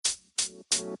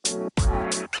What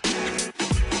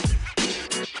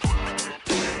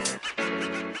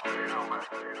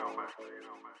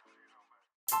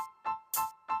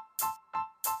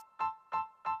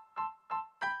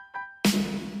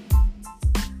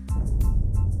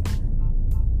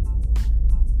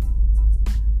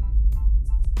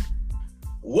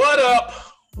up?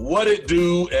 What it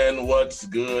do and what's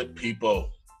good, people?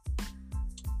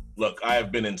 Look, I have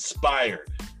been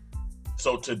inspired.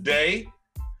 So today,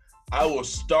 I will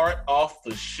start off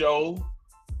the show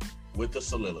with a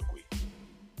soliloquy.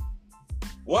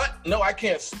 What? No, I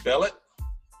can't spell it,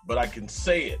 but I can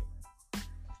say it.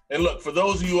 And look, for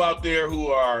those of you out there who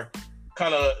are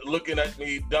kind of looking at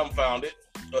me dumbfounded,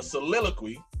 a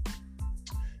soliloquy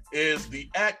is the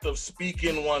act of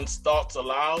speaking one's thoughts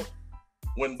aloud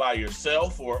when by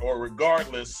yourself or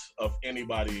regardless of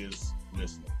anybody is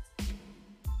listening.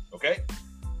 Okay?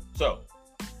 So,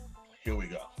 here we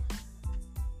go.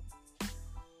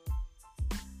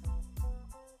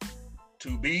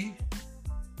 To be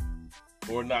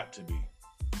or not to be?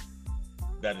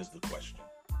 That is the question.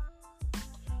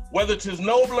 Whether 'tis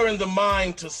nobler in the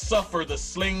mind to suffer the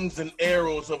slings and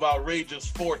arrows of outrageous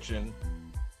fortune,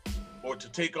 or to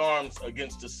take arms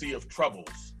against a sea of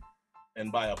troubles,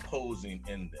 and by opposing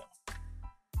in them.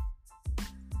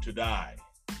 To die,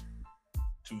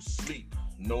 to sleep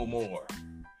no more,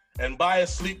 and by a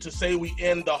sleep to say we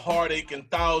end the heartache and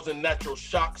thousand natural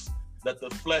shocks that the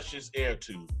flesh is heir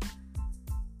to.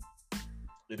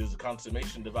 It is a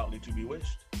consummation devoutly to be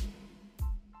wished.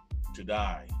 To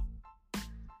die,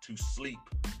 to sleep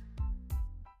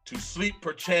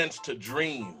perchance to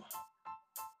dream.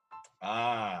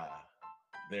 Ah,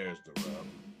 there's the rub.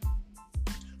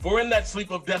 For in that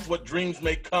sleep of death, what dreams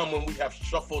may come when we have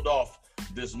shuffled off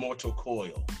this mortal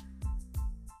coil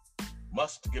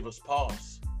must give us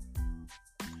pause.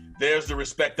 There's the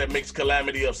respect that makes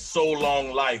calamity of so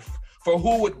long life. For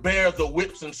who would bear the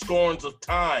whips and scorns of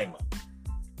time?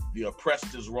 The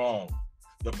oppressed is wrong,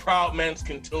 the proud man's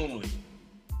contumely,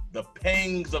 the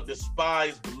pangs of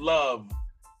despised love.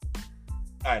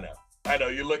 I know,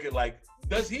 you're looking like,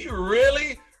 does he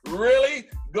really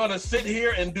gonna sit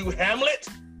here and do Hamlet?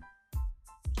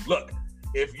 Look,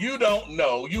 if you don't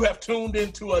know, you have tuned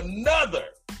into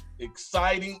another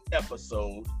exciting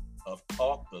episode of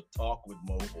Talk the Talk with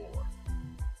Moe Orr.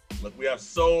 Look, we have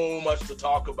so much to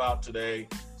talk about today,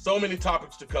 so many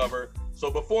topics to cover. So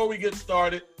before we get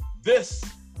started, this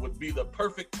would be the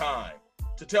perfect time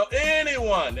to tell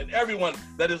anyone and everyone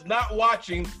that is not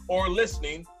watching or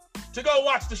listening to go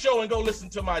watch the show and go listen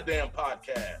to my damn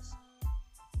podcast.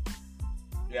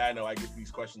 Yeah, I know, I get these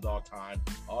questions all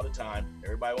the time.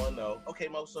 Everybody want to know, okay,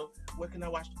 Mo, so where can I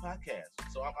watch the podcast?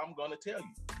 So I'm going to tell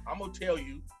you. I'm going to tell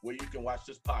you where you can watch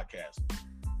this podcast.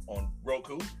 On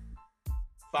Roku,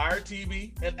 Fire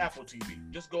TV, and Apple TV.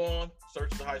 Just go on, search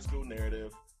the High School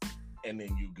Narrative, and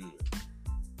then you good.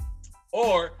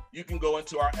 Or you can go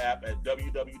into our app at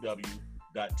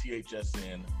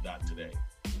www.thsn.today.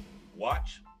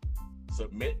 Watch,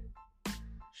 submit,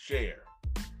 share.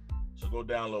 So go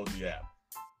download the app.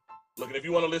 Look, and if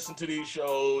you want to listen to these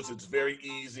shows, it's very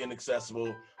easy and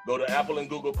accessible. Go to Apple and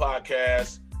Google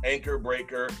Podcasts, Anchor,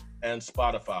 Breaker, and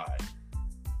Spotify.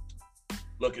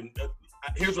 Look, and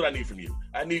here's what I need from you.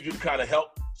 I need you to kind of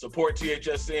help support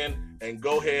THSN and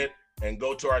go ahead and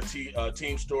go to our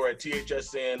team store at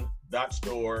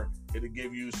thsn.store. It'll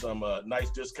give you some nice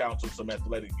discounts on some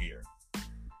athletic gear.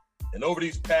 And over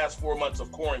these past 4 months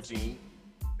of quarantine,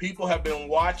 people have been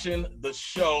watching the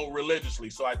show religiously.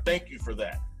 So I thank you for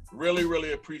that.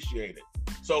 Really appreciate it.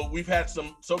 So we've had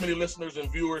so many listeners and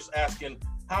viewers asking,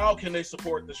 how can they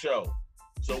support the show?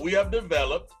 So we have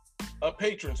developed a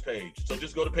patrons page. So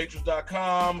just go to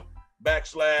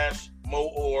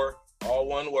patrons.com/Moe Orr, all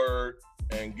one word,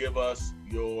 and give us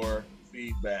your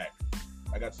feedback.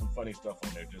 I got some funny stuff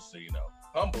on there, just so you know.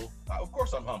 Humble? Of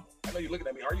course I'm humble. I know you're looking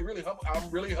at me. Are you really humble? I'm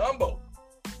really humble.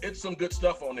 It's some good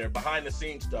stuff on there, behind the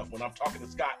scenes stuff, when I'm talking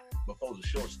to Scott before the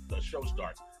show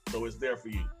starts. So it's there for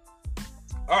you.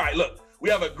 All right, look, we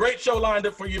have a great show lined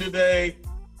up for you today.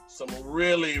 Some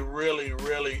really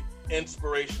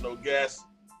inspirational guests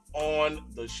on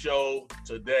the show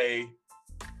today.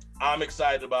 I'm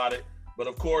excited about it. But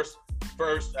of course,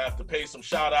 first, I have to pay some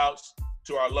shout outs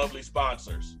to our lovely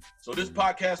sponsors. So this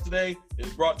podcast today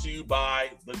is brought to you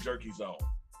by The Jerky Zone.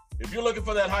 If you're looking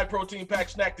for that high protein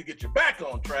packed snack to get you back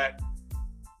on track,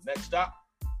 next stop,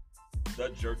 The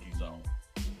Jerky Zone.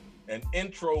 And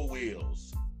Intro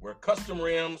Wheels, where custom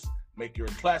rims make your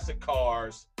classic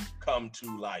cars come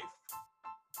to life.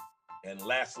 And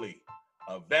lastly,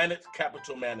 Advantage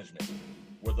Capital Management,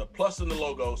 where the plus in the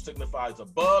logo signifies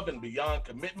above and beyond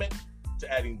commitment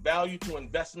to adding value to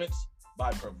investments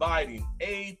by providing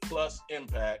A+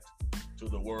 impact to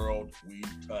the world we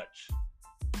touch.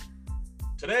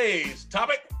 Today's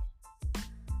topic,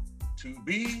 to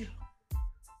be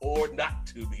or not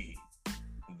to be?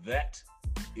 That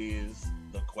is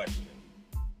the question.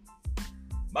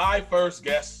 My first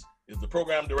guest is the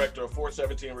program director of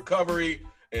 417 Recovery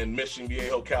in Mission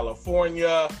Viejo,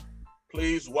 California.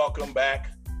 Please welcome back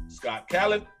Scott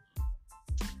Callan.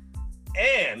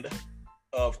 And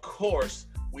of course,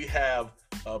 we have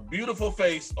a beautiful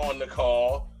face on the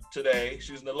call today.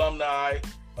 She's an alumni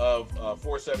of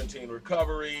 417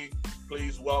 Recovery.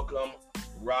 Please welcome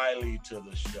Riley to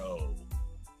the show.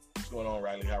 What's going on,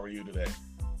 Riley? How are you today?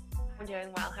 I'm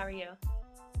doing well. How are you?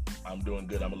 I'm doing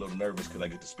good. I'm a little nervous because I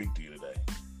get to speak to you today.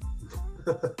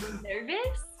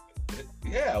 Nervous?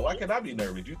 Yeah, why can't I be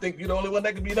nervous? You think you're the only one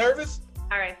that can be nervous?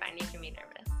 All right, fine. You can be nervous.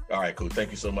 All right, cool.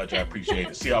 Thank you so much. I appreciate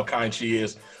it. See how kind she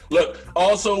is. Look,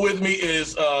 also with me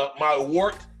is my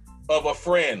wart of a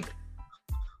friend.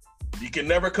 You can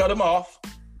never cut him off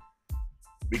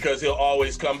because he'll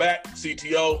always come back.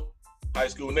 CTO, High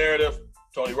School Narrative,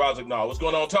 Tony Rosignol. What's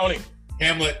going on, Tony?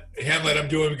 Hamlet, I'm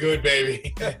doing good,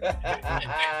 baby. Hey,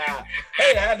 I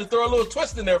had to throw a little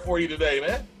twist in there for you today,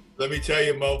 man. Let me tell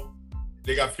you, Mo,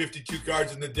 they got 52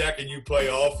 cards in the deck, and you play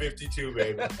all 52,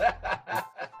 baby.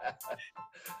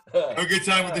 Have a good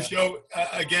time with the show.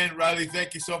 Again, Riley,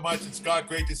 thank you so much. And Scott,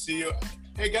 great to see you.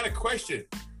 Hey, got a question.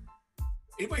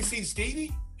 Anybody seen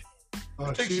Stevie?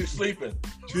 I think she's sleeping.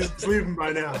 She's sleeping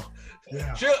by now.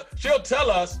 Yeah. She'll tell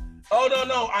us, oh,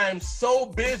 no, I am so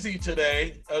busy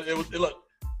today. Look,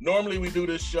 normally we do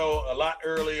this show a lot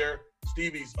earlier.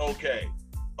 Stevie's okay.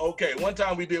 One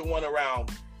time we did one around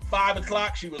 5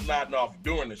 o'clock. She was nodding off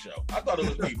during the show. I thought it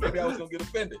was me. Maybe I was going to get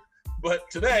offended.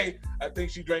 But today, I think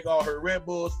she drank all her Red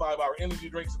Bulls, 5-hour energy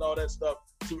drinks and all that stuff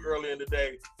too early in the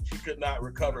day. She could not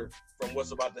recover from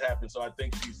what's about to happen. So I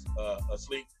think she's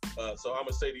asleep. So I'm going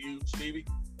to say to you, Stevie,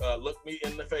 look me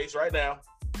in the face right now.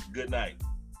 Good night.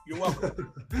 You're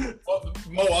welcome. Well,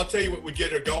 Mo, I'll tell you what would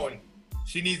get her going.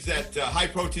 She needs that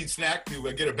high-protein snack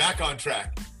to get her back on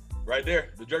track. Right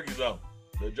there, the Jerky Zone.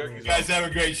 You guys have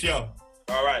a great show.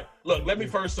 All right. Look, let me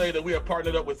first say that we are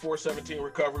partnered up with 417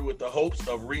 Recovery with the hopes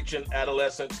of reaching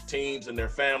adolescents, teens, and their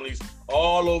families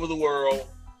all over the world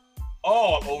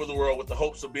with the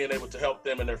hopes of being able to help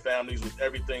them and their families with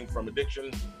everything from addiction,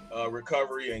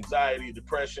 recovery, anxiety,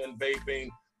 depression, vaping,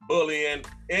 bullying,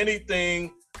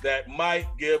 anything that might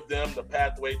give them the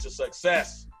pathway to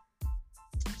success.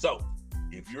 So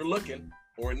if you're looking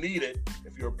or need it,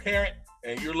 if you're a parent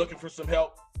and you're looking for some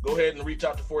help, go ahead and reach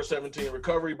out to 417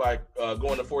 Recovery by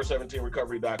going to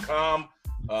 417recovery.com,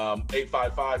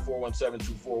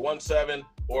 855-417-2417,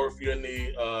 or if you're in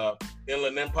the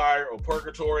Inland Empire or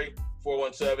Purgatory,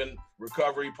 417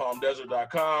 Recovery,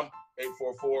 palmdesert.com,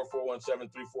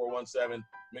 844-417-3417.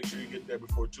 Make sure you get there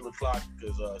before 2 o'clock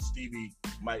because Stevie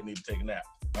might need to take a nap.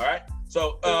 All right?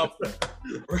 So,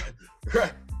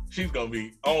 she's going to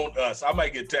be on us. I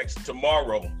might get text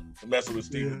tomorrow messing with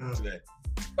Stevie today.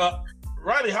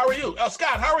 Riley, how are you?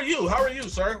 Scott, how are you? How are you,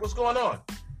 sir? What's going on?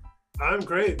 I'm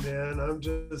great, man. I'm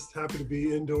just happy to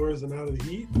be indoors and out of the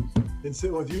heat and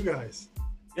sitting with you guys.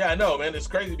 Yeah, I know, man. It's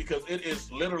crazy because it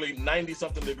is literally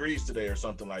 90-something degrees today or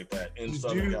something like that in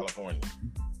Southern California.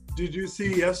 Did you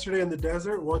see yesterday in the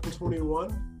desert,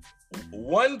 121?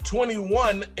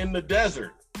 121 in the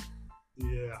desert.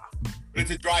 Yeah.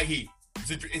 It's a dry heat.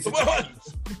 It's a dry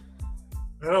heat.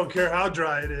 I don't care how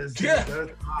dry it is. Dude. Yeah.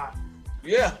 That's hot.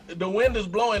 Yeah, the wind is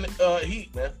blowing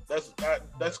heat, man.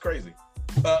 That's crazy.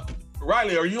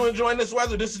 Riley, are you enjoying this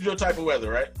weather? This is your type of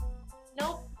weather, right?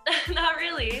 Nope, not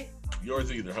really.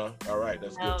 Yours either, huh? All right,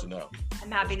 that's good to know. I'm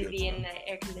happy to be in the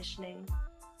air conditioning.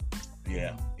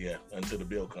 Yeah, until the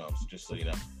bill comes, just so you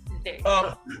know. There.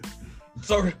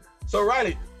 So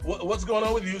Riley, what's going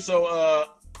on with you? So,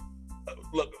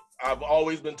 look, I've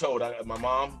always been told, my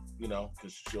mom,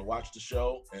 because she'll watch the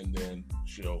show and then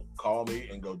she'll call me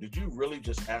and go, did you really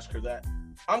just ask her that?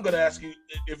 I'm going to ask you,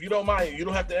 if you don't mind, you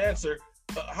don't have to answer.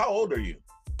 How old are you?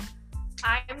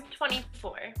 I'm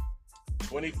 24.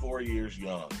 24 years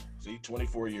young. See,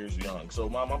 24 years young. So,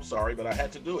 Mom, I'm sorry, but I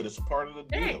had to do it. It's a part of the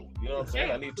deal. You know what I'm saying?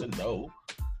 I need to know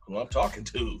who I'm talking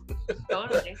to.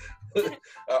 Totally.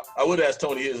 I would ask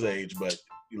Tony his age, but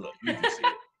you can see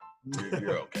it.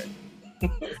 You're okay.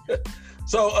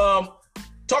 So,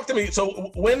 talk to me.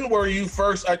 So, when were you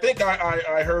first? I think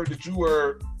I heard that you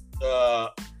were a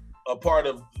part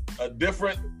of a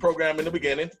different program in the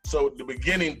beginning. So, the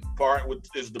beginning part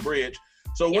is the bridge.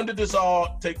 So, when did this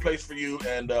all take place for you,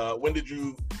 and when did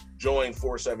you join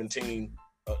 417,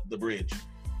 the bridge?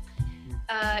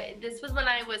 This was when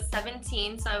I was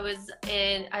 17, so I was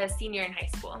a senior in high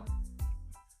school.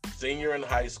 Senior in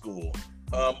high school.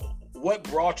 What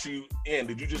brought you in?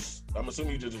 I'm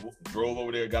assuming you just drove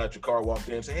over there, got out your car, walked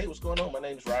in, and said, hey, what's going on? My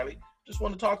name's Riley. Just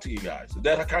want to talk to you guys. Is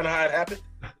that kind of how it happened?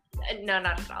 No,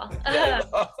 not at all.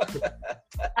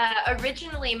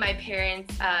 Originally, my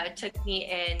parents took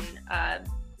me in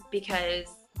because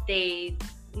they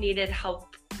needed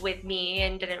help with me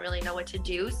and didn't really know what to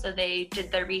do. So they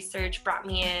did their research, brought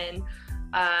me in.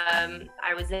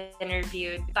 I was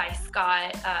interviewed by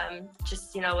Scott,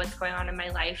 just, what's going on in my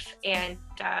life. And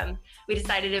we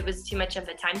decided it was too much of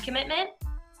a time commitment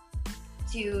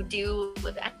to do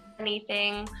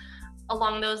anything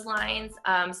along those lines.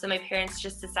 So my parents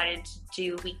just decided to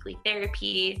do weekly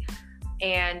therapy,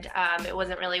 and it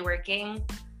wasn't really working.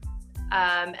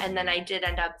 And then I did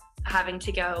end up having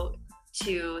to go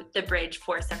to the Bridge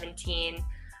 417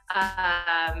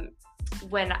 after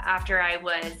I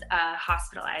was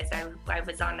hospitalized. I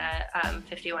was on a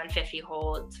 5150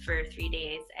 hold for 3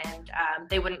 days, and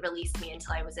they wouldn't release me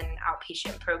until I was in an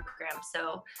outpatient program.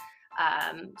 So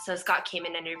Scott came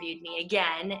and interviewed me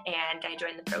again, and I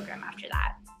joined the program after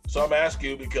that. So I'm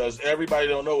asking you because everybody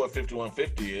don't know what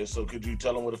 5150 is. So could you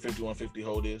tell them what a 5150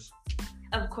 hold is?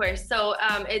 Of course. So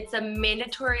it's a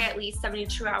mandatory at least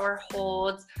 72-hour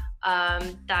hold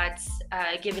that's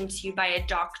given to you by a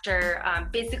doctor,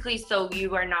 basically so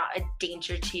you are not a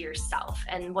danger to yourself.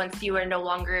 And once you are no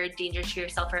longer a danger to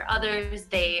yourself or others,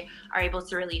 they are able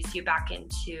to release you back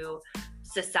into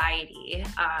society.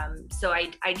 So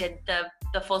I did the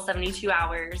full 72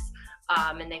 hours,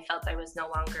 and they felt I was no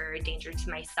longer a danger to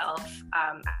myself.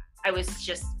 I was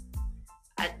just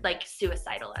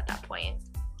suicidal at that point.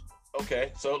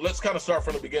 Okay, so let's kind of start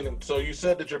from the beginning. So you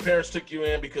said that your parents took you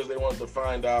in because they wanted to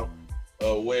find out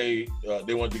a way,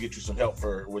 they wanted to get you some help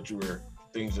for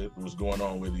things that was going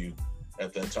on with you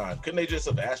at that time. Couldn't they just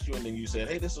have asked you and then you said,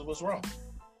 hey, this is what's wrong?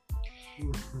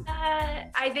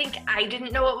 I think I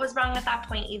didn't know what was wrong at that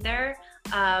point either.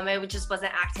 I just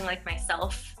wasn't acting like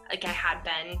myself, like I had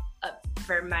been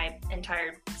for my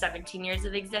entire 17 years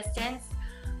of existence.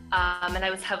 And I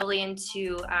was heavily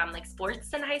into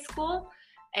sports in high school.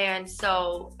 And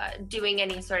so doing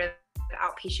any sort of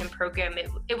outpatient program,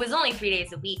 it was only 3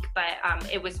 days a week, but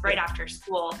it was right after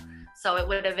school. So it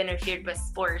would have interfered with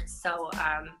sports. So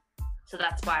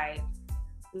that's why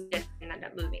we didn't end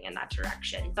up moving in that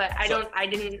direction. But I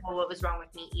didn't know what was wrong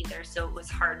with me either. So it was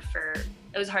hard for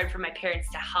my parents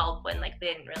to help when they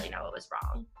didn't really know what was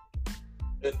wrong.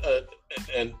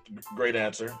 And great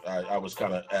answer. I was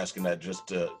kind of asking that just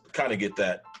to kind of get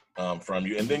that from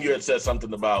you. And then you had said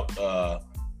something about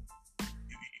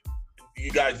you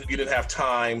didn't have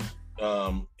time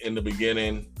in the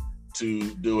beginning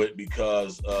to do it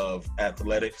because of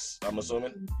athletics, I'm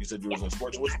assuming. You said you was in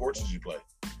sports. What sports did you play?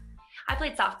 I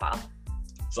played softball.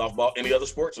 Softball? Any other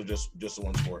sports or just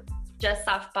one sport? Just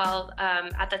softball.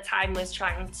 At the time was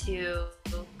trying to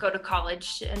go to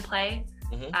college and play,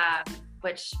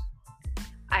 which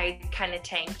I kind of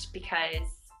tanked because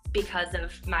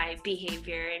of my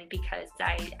behavior and because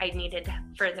I needed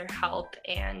further help,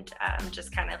 and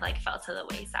just kind of fell to the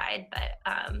wayside. But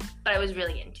I was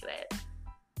really into it.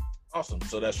 Awesome.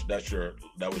 So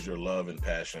that was your love and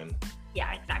passion.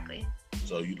 Yeah, exactly.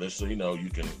 So you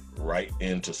can write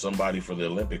into somebody for the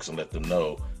Olympics and let them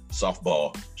know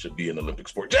softball should be an Olympic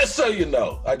sport. Just so you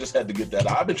know, I just had to get that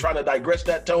out. I've been trying to digress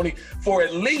that, Tony, for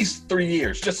at least 3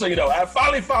 years. Just so you know, I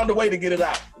finally found a way to get it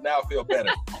out. Now I feel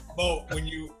better. Mo,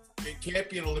 it can't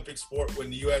be an Olympic sport when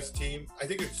the U.S. team, I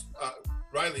think it's,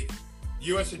 Riley,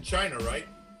 U.S. and China, right?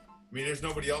 I mean, there's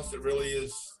nobody else that really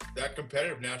is that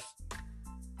competitive now.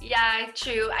 Yeah,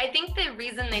 true. I think the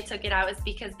reason they took it out is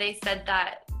because they said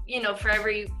that, for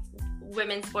every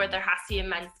women's sport, there has to be a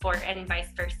men's sport and vice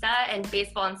versa. And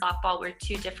baseball and softball were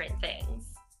two different things.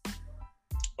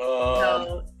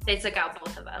 So they took out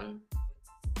both of them.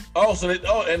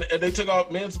 And they took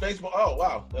out men's baseball. Oh,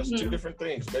 wow. That's two different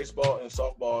things. Baseball and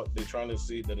softball, they're trying to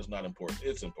see that it's not important.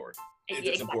 It's important.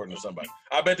 It's important to somebody.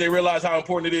 I bet they realize how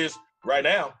important it is right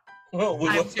now.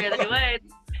 I'm sure they would.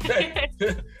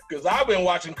 Because I've been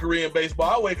watching Korean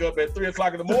baseball. I wake up at 3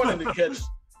 o'clock in the morning to catch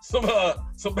some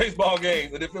baseball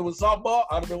games. And if it was softball,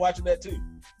 I'd have been watching that too.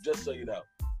 Just so you know.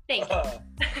 Thank you.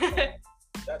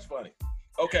 That's funny.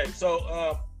 Okay,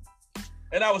 so,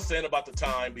 and I was saying about the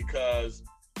time because,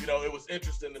 it was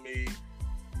interesting to me,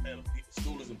 and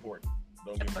school is important.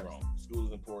 Don't get me wrong. School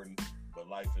is important, but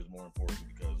life is more important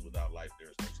because without life,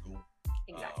 there's no school.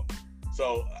 Exactly.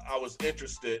 So I was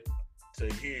interested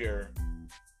to hear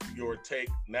your take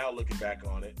now looking back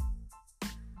on it.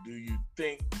 Do you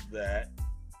think that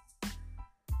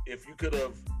if you could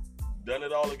have done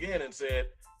it all again and said,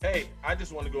 hey, I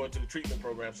just want to go into the treatment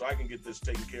program so I can get this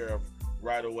taken care of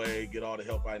right away, get all the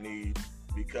help I need,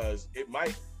 because it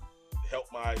might help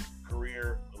my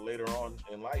career later on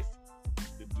in life.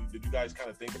 Did you guys kind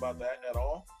of think about that at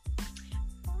all?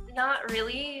 Not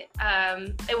really.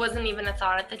 It wasn't even a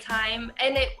thought at the time.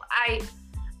 And I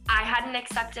hadn't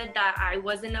accepted that I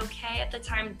wasn't okay at the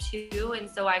time too. And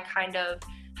so I kind of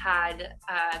had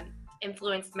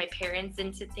influenced my parents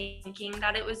into thinking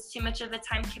that it was too much of a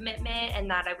time commitment and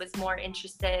that I was more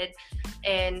interested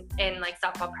in like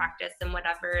softball practice and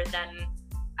whatever, then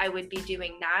I would be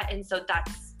doing that. And so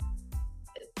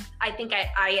I think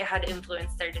I had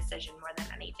influenced their decision more than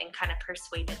anything, kind of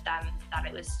persuaded them that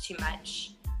it was too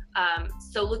much.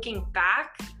 So looking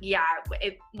back, yeah,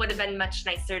 it would have been much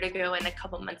nicer to go in a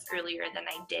couple months earlier than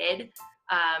I did,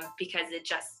 because it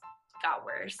just got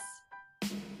worse.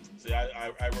 See,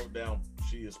 I wrote down,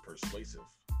 she is persuasive.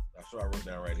 That's what I wrote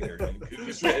down right here.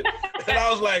 You said, and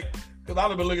I was like, because I'd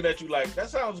have been looking at you like, that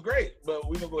sounds great, but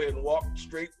we're going to go ahead and walk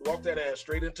that ass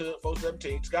straight into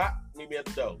 417. Scott, meet me at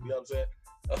the door. You know what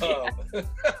I'm saying?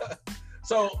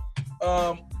 So,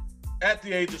 at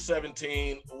the age of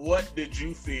 17, what did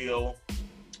you feel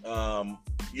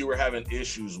you were having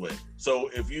issues with?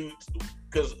 So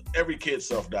because every kid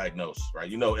self-diagnosed, right?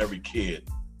 You know, every kid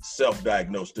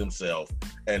self-diagnosed themselves,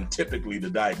 and typically the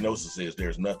diagnosis is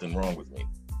there's nothing wrong with me.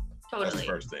 Totally. That's the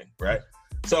first thing, right?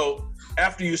 So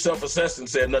after you self-assessed and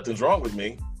said nothing's wrong with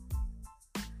me,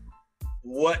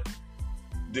 what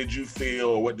did you feel,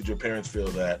 or what did your parents feel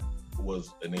that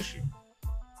was an issue?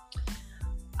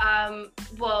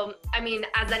 Well, I mean,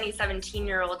 as any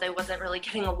 17-year-old, I wasn't really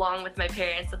getting along with my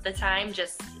parents at the time,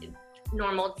 just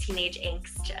normal teenage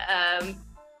angst,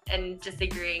 and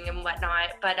disagreeing and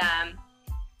whatnot. But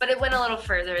it went a little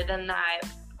further than that,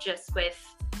 just with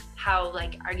how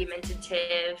like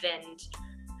argumentative and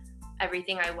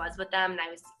everything I was with them. And I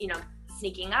was,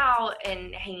 sneaking out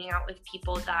and hanging out with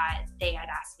people that they had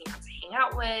asked me not to hang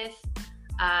out with.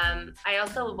 I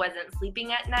also wasn't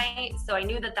sleeping at night, so I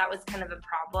knew that was kind of a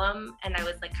problem, and I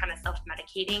was like kind of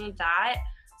self-medicating that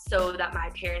so that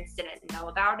my parents didn't know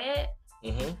about it.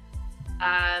 Mm-hmm.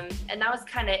 And that was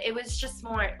it was just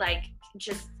more like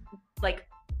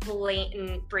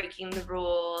blatant breaking the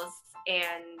rules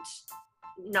and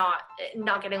not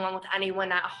getting along with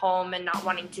anyone at home and not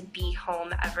wanting to be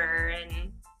home ever,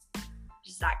 and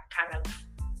just that kind of.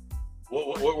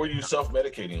 What were you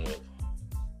self-medicating with?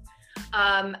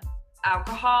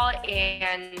 Alcohol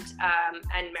and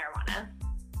marijuana.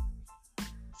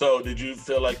 So did you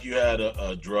feel like you had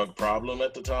a drug problem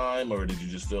at the time, or did you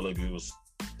just feel like it was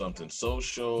something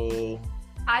social?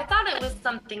 I thought it was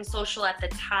something social at the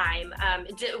time.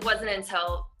 It wasn't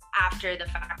until after the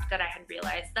fact that I had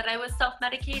realized that I was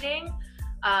self-medicating.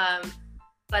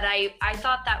 But I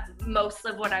thought that most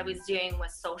of what I was doing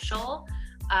was social.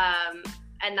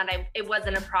 And that it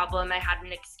wasn't a problem. I had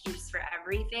an excuse for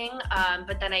everything.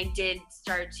 But then I did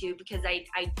start to, because I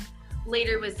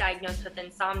later was diagnosed with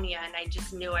insomnia, and I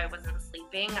just knew I wasn't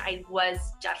sleeping. I was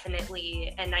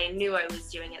definitely, and I knew I was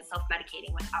doing it,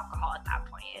 self-medicating with alcohol at that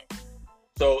point.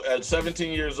 So at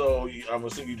 17 years old, I'm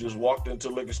assuming you just walked into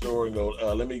a liquor store and go,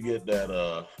 let me get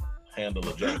that handle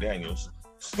of Jack Daniels.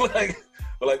 like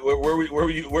where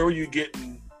were you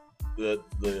getting the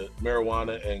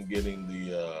marijuana and getting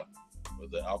the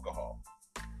alcohol?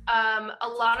 A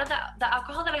lot of the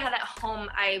alcohol that I had at home,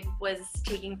 I was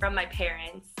taking from my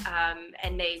parents,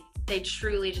 and they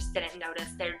truly just didn't notice.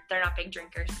 They're not big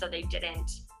drinkers, so they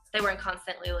weren't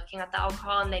constantly looking at the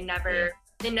alcohol, and they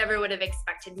never would have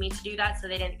expected me to do that, so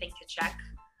they didn't think to check.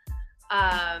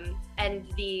 And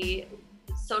the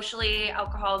socially,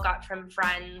 alcohol got from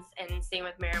friends, and same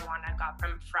with marijuana, got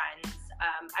from friends.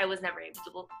 I was never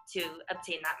able to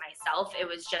obtain that myself. It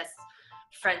was just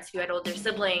friends who had older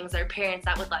siblings or parents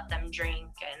that would let them drink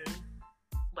and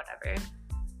whatever.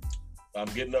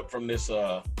 I'm getting up from this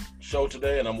show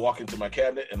today, and I'm walking to my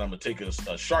cabinet, and I'm gonna take a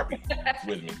Sharpie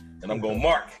with me, and I'm gonna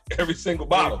mark every single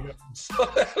bottle.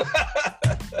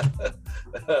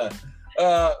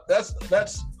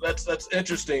 That's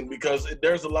interesting, because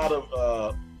there's a lot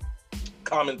of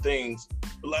common things.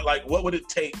 Like, what would it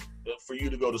take for you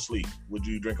to go to sleep? Would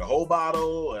you drink a whole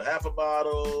bottle, a half a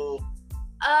bottle?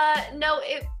 No,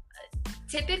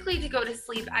 typically to go to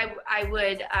sleep, I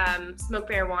would smoke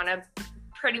marijuana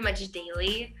pretty much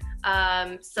daily.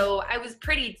 So I was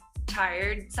pretty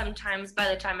tired sometimes by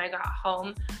the time I got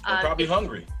home. Probably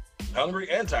hungry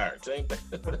and tired, same thing.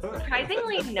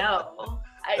 Surprisingly, no.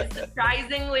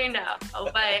 Surprisingly, no.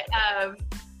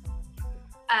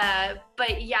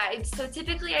 But yeah, so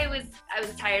typically I was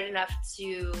tired enough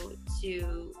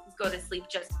to go to sleep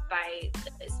just by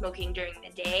smoking during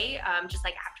the day, just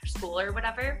like after school or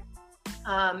whatever.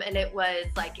 And it was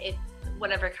like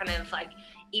whatever kind of like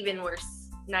even worse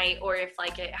night, or if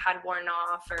like it had worn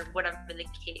off or whatever the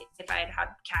case, if I had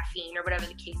caffeine or whatever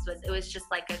the case was, it was just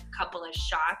like a couple of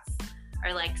shots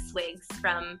or like swigs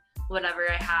from whatever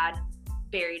I had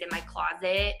buried in my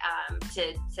closet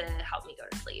to help me go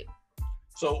to sleep.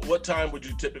 So what time would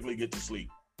you typically get to sleep?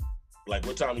 Like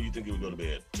what time do you think you would go to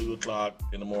bed? 2 o'clock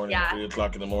in the morning, 3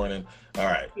 o'clock in the morning? All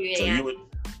right. So you would,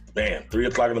 3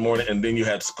 o'clock in the morning, and then you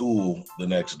had school the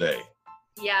next day.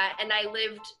 Yeah, and I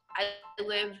lived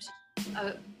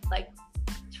like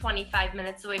 25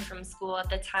 minutes away from school. At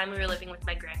the time we were living with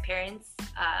my grandparents.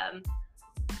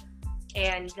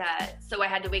 So I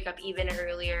had to wake up even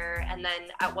earlier, and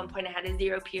then at one point I had a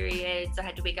 0 period, so I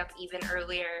had to wake up even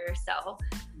earlier, so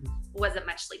wasn't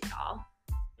much sleep at all.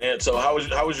 And so how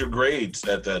was your grades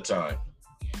at that time?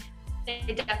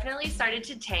 It definitely started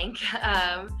to tank.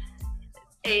 I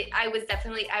was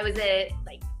a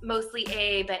like mostly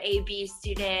A, but A-B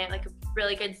student, like a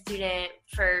really good student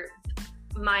for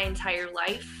my entire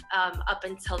life. Up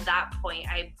until that point,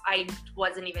 I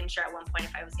wasn't even sure at one point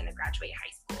if I was going to graduate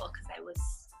high school, because I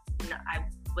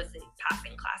wasn't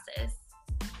passing classes.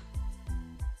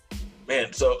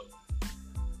 Man, so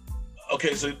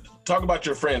talk about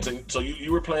your friends. And so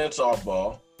you were playing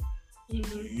softball.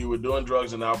 Mm-hmm. You were doing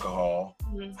drugs and alcohol.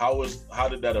 Mm-hmm. How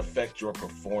did that affect your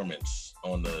performance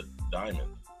on the diamond?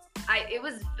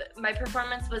 My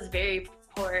performance was very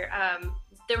poor.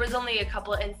 There was only a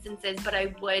couple instances, but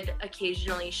I would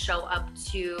occasionally show up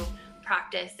to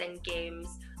practice and games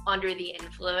under the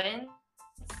influence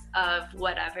of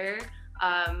whatever,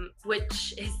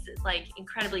 which is like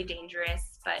incredibly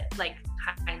dangerous, but like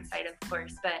hindsight, of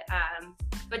course, but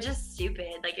just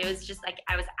stupid. Like it was just like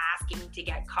I was asking to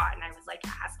get caught, and I was like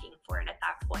asking for it at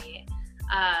that point.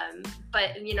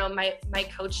 But you know, my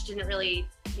coach didn't really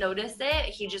notice it.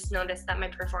 He just noticed that my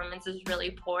performance was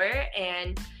really poor,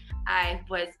 and I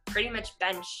was pretty much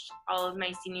benched all of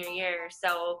my senior year.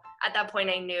 So at that point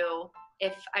I knew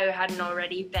if I hadn't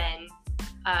already been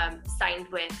signed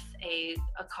with a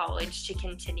college to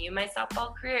continue my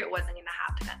softball career, it wasn't going to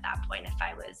happen at that point if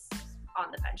I was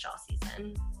on the bench all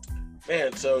season.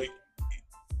 Man, so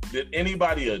did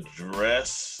anybody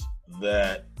address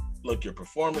that, look, your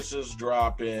performance is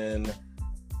dropping,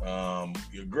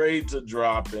 your grades are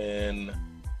dropping,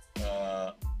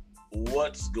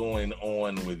 what's going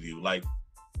on with you? Like,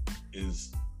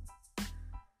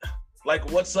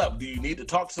 what's up? Do you need to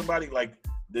talk to somebody? Like,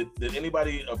 did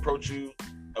anybody approach you?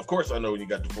 Of course, I know when you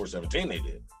got to 417, they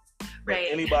did. Right.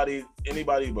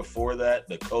 Anybody before that,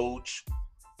 the coach,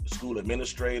 the school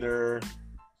administrator,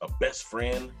 a best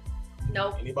friend?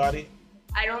 Nope. Anybody?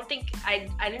 I don't think, I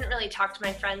didn't really talk to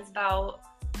my friends about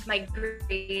my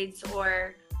grades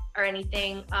or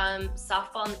anything.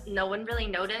 Softball, no one really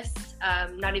noticed.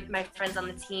 Not even my friends on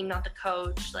the team, not the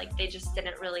coach. Like they just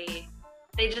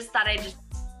thought I just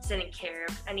didn't care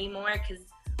anymore, because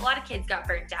a lot of kids got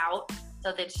burnt out.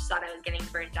 So they just thought I was getting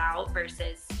burnt out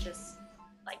versus just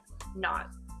like not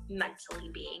mentally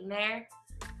being there.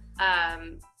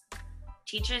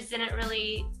 Teachers didn't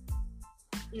really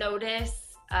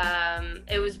notice.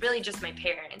 It was really just my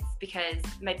parents, because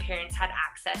my parents had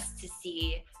access to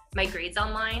see my grades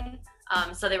online.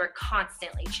 So they were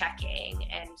constantly checking,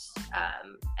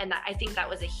 and I think that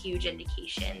was a huge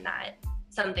indication that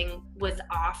something was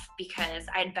off, because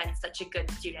I had been such a good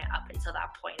student up until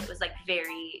that point. It was like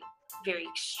very, very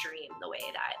extreme the way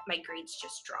that my grades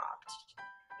just dropped.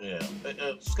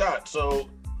 Yeah. Scott, so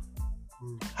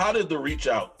how did the reach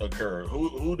out occur?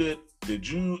 Who did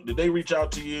they reach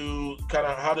out to you? Kind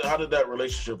of how did that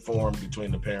relationship form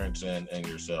between the parents and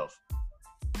yourself?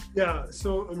 Yeah,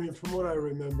 so I mean, from what I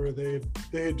remember, they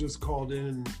had just called in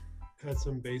and had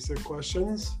some basic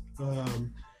questions.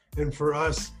 And for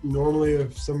us, normally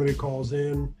if somebody calls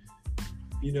in,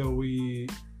 you know, we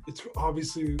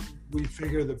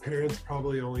figure the parents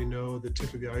probably only know the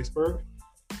tip of the iceberg.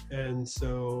 And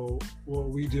so what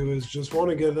we do is just want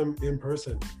to get them in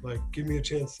person. Like, give me a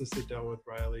chance to sit down with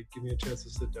Riley, give me a chance to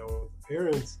sit down with the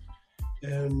parents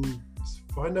and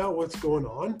find out what's going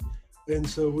on. And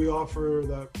so we offer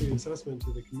that pre-assessment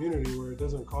to the community where it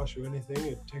doesn't cost you anything.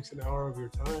 It takes an hour of your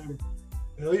time.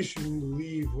 And at least you can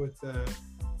leave with that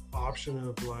option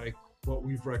of like what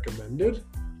we've recommended.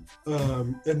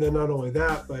 And then not only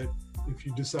that, but if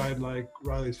you decide like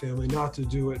Riley's family not to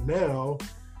do it now,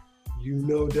 you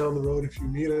know down the road if you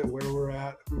need it, where we're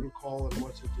at, who to call and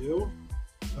what to do.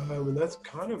 And that's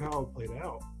kind of how it played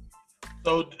out.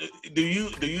 So do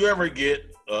you ever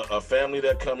get a family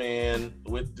that come in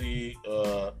with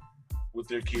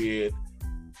their kid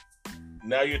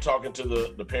now you're talking to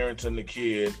the parents and the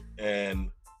kid, and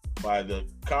by the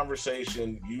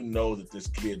conversation, you know that this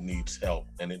kid needs help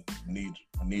and it need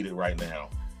it right now.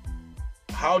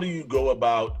 How do you go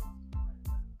about,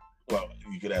 well,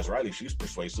 you could ask Riley, she's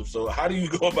persuasive. So how do you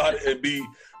go about it and be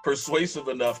persuasive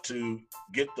enough to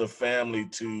get the family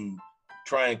to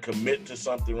try and commit to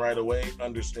something right away,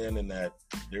 understanding that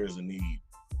there is a need?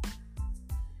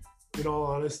 In all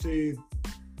honesty,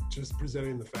 just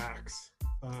presenting the facts.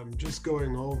 Just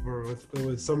going over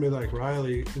with somebody like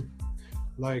Riley,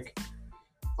 like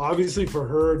obviously for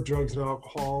her, drugs and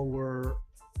alcohol were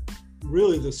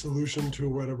really the solution to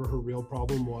whatever her real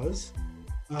problem was.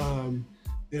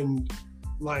 And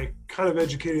like kind of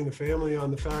educating the family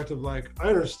on the fact of like, I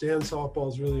understand softball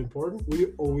is really important. We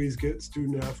always get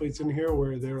student athletes in here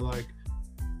where they're like,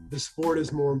 the sport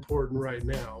is more important right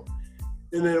now.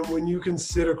 And then when you can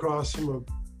sit across from a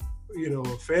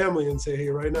family and say, hey,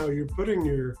 right now you're putting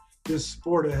this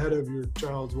sport ahead of your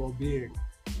child's well-being,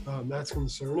 that's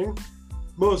concerning.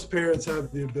 Most parents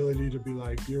have the ability to be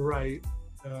like, you're right,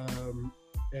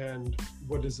 and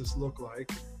what does this look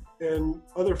like? And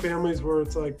other families where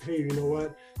it's like, hey, you know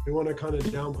what? They want to kind of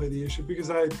downplay the issue, because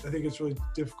I think it's really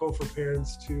difficult for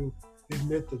parents to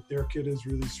admit that their kid is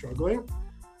really struggling.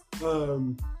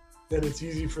 And it's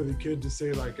easy for the kid to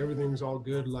say like, everything's all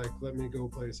good, like, let me go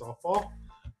play softball.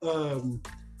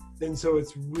 And so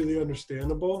it's really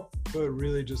understandable, but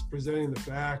really just presenting the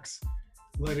facts,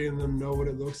 letting them know what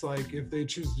it looks like if they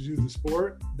choose to do the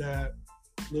sport, that,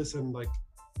 listen, like,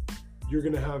 you're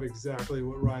going to have exactly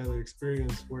what Riley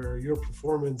experienced, where your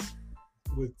performance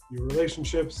with your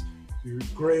relationships, your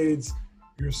grades,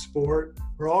 your sport,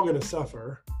 are all going to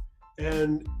suffer.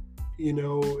 And,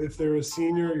 if they're a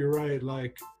senior, you're right,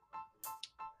 like,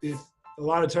 a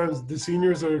lot of times the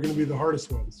seniors are going to be the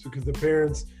hardest ones, because the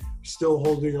parents are still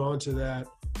holding on to that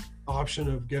option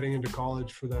of getting into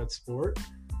college for that sport.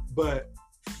 But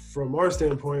from our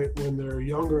standpoint, when they're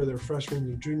younger, they're freshmen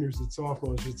and juniors and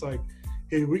sophomores, it's like,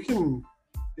 hey, we can,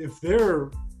 if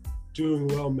they're doing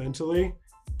well mentally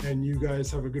and you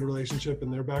guys have a good relationship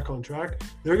and they're back on track,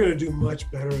 they're going to do much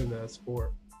better in that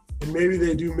sport. And maybe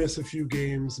they do miss a few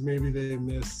games, maybe they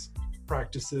miss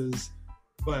practices,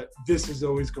 but this is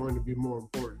always going to be more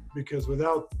important, because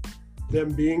without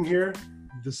them being here,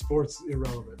 the sport's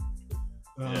irrelevant.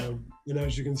 And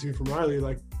as you can see from Riley,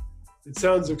 like, it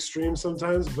sounds extreme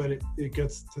sometimes, but it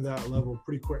gets to that level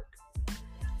pretty quick.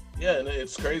 Yeah, and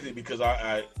it's crazy because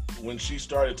I when she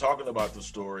started talking about the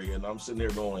story, and I'm sitting there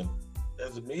going,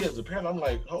 as a parent, I'm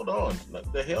like, hold on,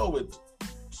 the hell with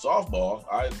softball.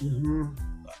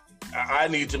 I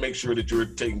need to make sure that you're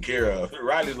taken care of.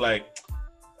 Riley's like,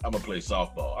 I'm gonna play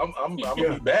softball. I'm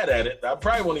gonna be bad at it. I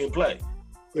probably won't even play,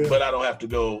 but I don't have to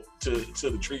go to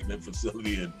the treatment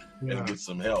facility and get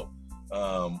some help.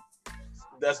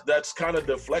 That's kind of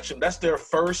deflection. That's their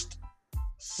first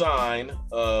sign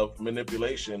of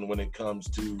manipulation when it comes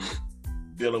to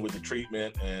dealing with the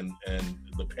treatment and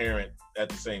the parent at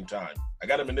the same time. I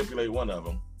got to manipulate one of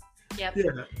them. Yep.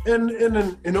 Yeah, and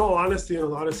in all honesty, in a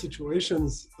lot of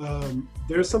situations,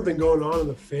 there's something going on in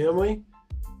the family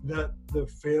that the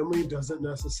family doesn't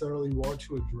necessarily want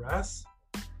to address.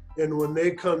 And when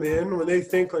they come in, when they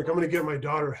think like, I'm going to get my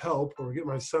daughter help or get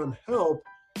my son help,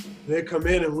 they come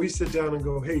in and we sit down and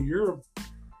go, hey, you're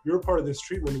a part of this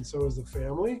treatment, and so is the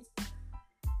family.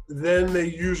 Then they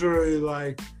usually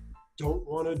like don't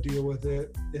want to deal with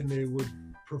it, and they would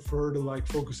prefer to like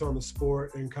focus on the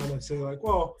sport and kind of say like,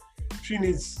 well, she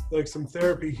needs like some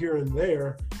therapy here and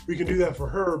there, we can do that for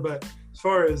her, but as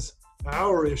far as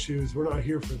our issues, we're not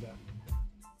here for that.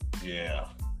 Yeah.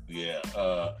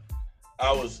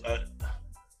 I was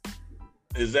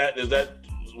is that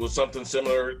was something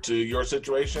similar to your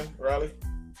situation, Riley?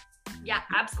 Yeah,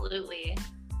 absolutely.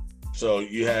 So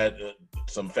you had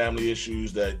some family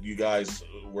issues that you guys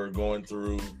were going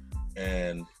through,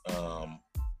 and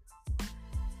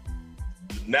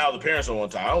now the parents don't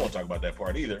want to talk. I don't want to talk about that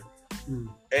part either.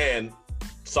 And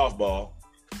softball.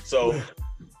 So,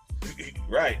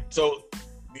 right. So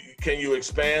can you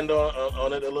expand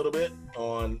on it a little bit,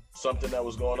 on something that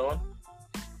was going on?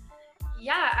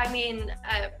 Yeah, I mean,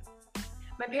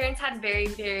 my parents had very,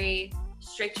 very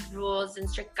strict rules and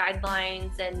strict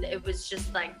guidelines, and it was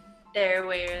just like their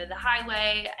way or the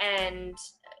highway, and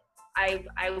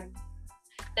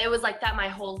it was like that my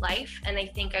whole life. And I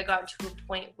think I got to a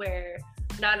point where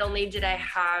not only did I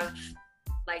have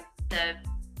like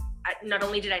not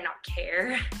only did I not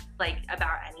care like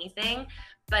about anything,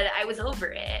 but I was over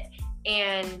it.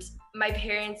 And my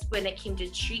parents, when it came to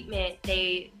treatment,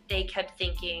 they kept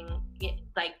thinking,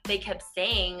 like, they kept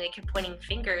pointing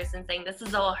fingers and saying, this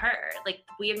is all her, like,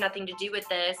 we have nothing to do with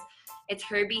this. it's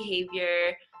her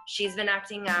behavior. She's been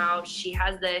acting out. She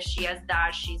has this, she has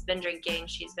that. She's been drinking.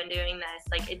 She's been doing this.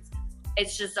 Like,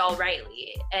 it's just all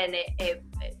Riley. And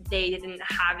they didn't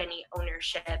have any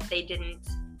ownership. They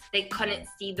couldn't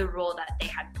see the role that they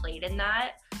had played in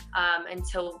that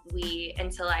until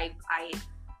I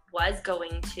was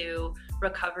going to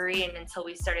recovery and until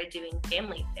we started doing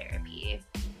family therapy.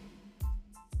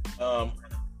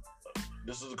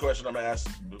 This is a question I'm gonna ask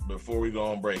before we go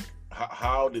on break.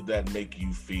 How did that make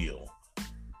you feel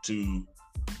to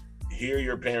hear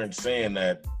your parents saying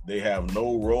that they have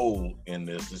no role in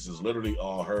this? This is literally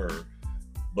all her,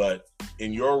 but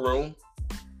in your room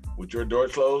with your door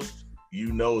closed,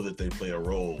 you know that they play a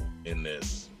role in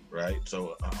this, right?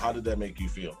 So how did that make you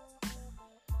feel?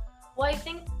 Well, I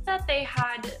think that they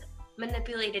had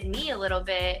manipulated me a little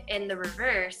bit in the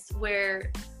reverse,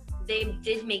 where they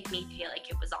did make me feel like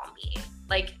it was all me.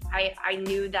 Like, I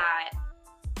knew that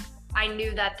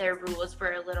their rules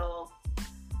were a little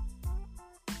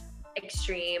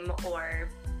extreme or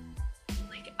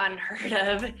like unheard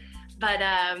of, but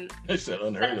I said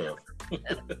unheard of.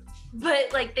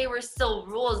 But like, they were still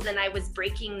rules and I was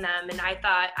breaking them, and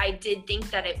I did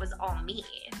think that it was all me.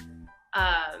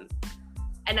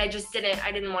 And I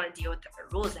didn't want to deal with the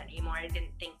rules anymore. I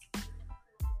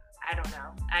don't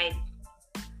know.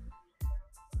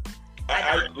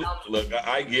 Look,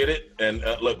 I get it. And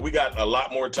look, we got a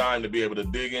lot more time to be able to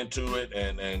dig into it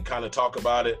and kind of talk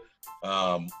about it.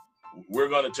 We're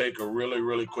going to take a really,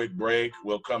 really quick break.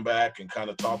 We'll come back and kind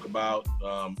of talk about,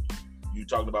 you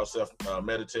talked about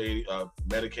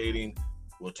medicating.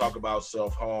 We'll talk about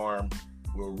self-harm.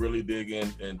 We'll really dig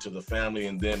into the family,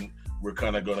 and then we're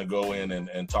kind of going to go in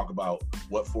and talk about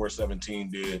what 417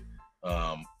 did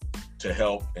to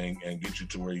help and get you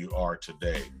to where you are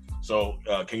today. So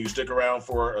can you stick around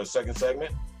for a second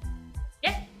segment?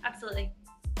 Yeah, absolutely.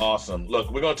 Awesome.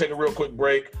 Look, we're going to take a real quick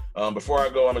break. Before I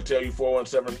go, I'm going to tell you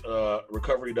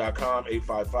 417recovery.com,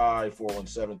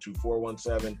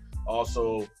 855-417-2417.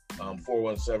 Also,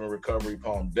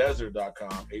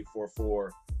 417recoverypalmdesert.com,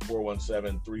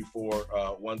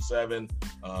 844-417-3417.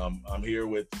 I'm here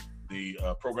with the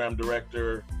program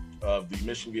director of the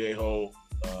Mission Viejo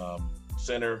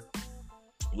Center,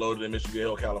 located in Mission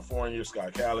Viejo, California,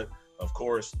 Scott Callett, of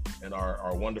course, and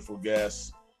our wonderful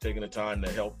guests taking the time to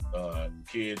help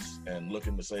kids and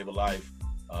looking to save a life,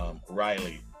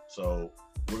 Riley. So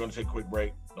we're going to take a quick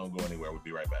break. Don't go anywhere. We'll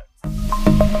be right back.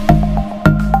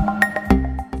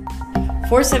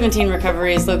 417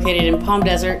 Recovery is located in Palm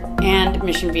Desert and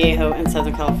Mission Viejo in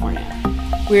Southern California.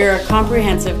 We are a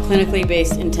comprehensive, clinically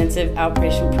based intensive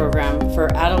outpatient program for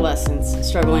adolescents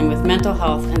struggling with mental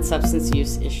health and substance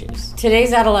use issues.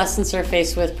 Today's adolescents are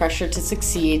faced with pressure to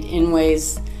succeed in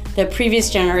ways that previous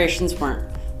generations weren't.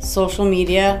 Social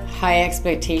media, high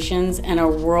expectations, and a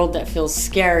world that feels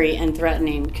scary and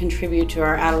threatening contribute to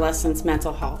our adolescents'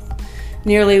 mental health.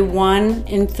 Nearly 1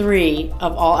 in 3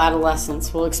 of all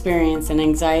adolescents will experience an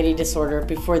anxiety disorder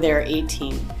before they are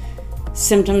 18.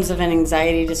 Symptoms of an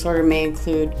anxiety disorder may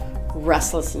include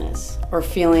restlessness or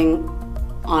feeling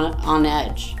on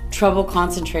edge, trouble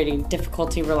concentrating,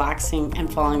 difficulty relaxing,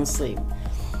 and falling asleep.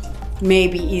 May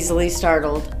be easily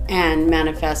startled and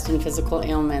manifest in physical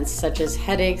ailments such as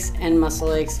headaches and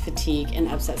muscle aches, fatigue, and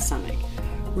upset stomach.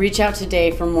 Reach out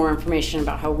today for more information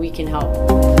about how we can help.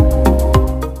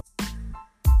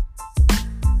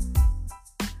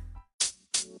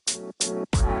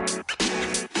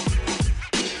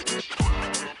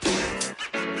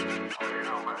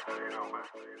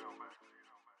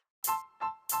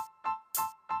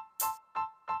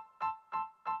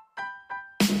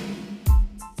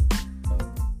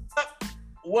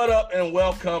 What up and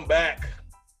welcome back.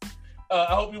 I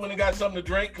hope you went and got something to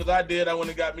drink, because I did. I went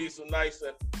and got me some nice,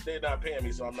 and they're not paying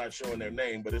me, so I'm not showing their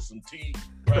name, but it's some tea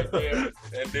right there.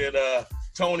 And then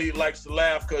Tony likes to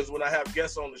laugh because when I have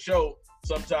guests on the show,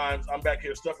 sometimes I'm back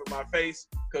here stuffing my face,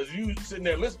 because you sitting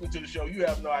there listening to the show, you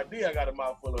have no idea I got a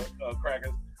mouthful of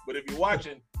crackers. But if you're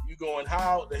watching, you going,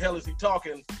 how the hell is he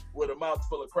talking with a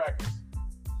mouthful of crackers?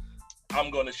 I'm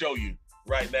going to show you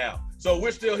right now. So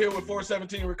we're still here with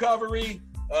 417 Recovery.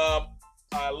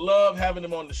 I love having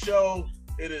them on the show.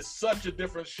 It is such a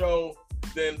different show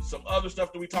than some other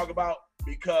stuff that we talk about,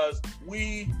 because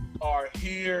we are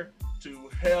here to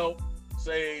help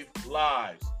save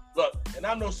lives. Look, and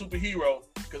I'm no superhero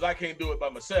because I can't do it by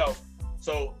myself.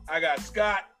 So I got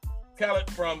Scott Callett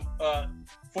from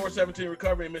 417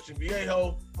 Recovery in Mission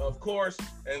Viejo, of course,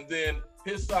 and then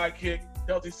his sidekick,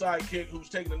 healthy sidekick, who's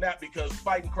taking a nap because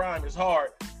fighting crime is hard.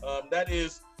 That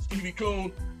is Stevie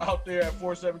Coon out there at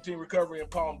 417 Recovery in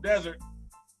Palm Desert.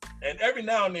 And every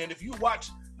now and then, if you watch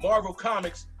Marvel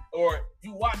Comics or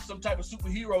you watch some type of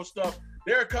superhero stuff,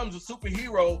 there comes a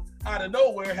superhero out of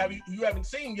nowhere you haven't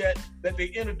seen yet that they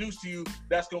introduce to you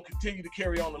that's going to continue to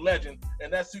carry on the legend.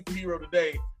 And that superhero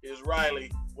today is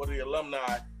Riley, one of the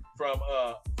alumni from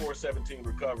 417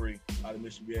 Recovery out of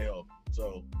Mission Viejo.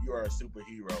 So you are a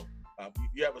superhero.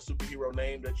 You have a superhero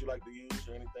name that you like to use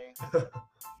or anything?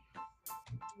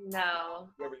 No.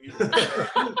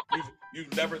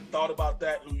 You've never thought about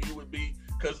that, who you would be?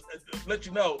 Because let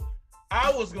you know, I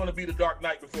was going to be the Dark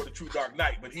Knight before the true Dark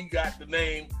Knight, but he got the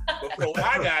name before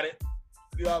I got it.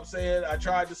 You know what I'm saying? I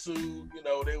tried to sue. You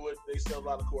know, they sell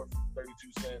out of court for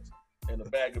 32 cents and a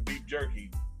bag of beef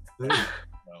jerky. You know.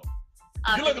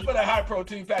 You're looking for that high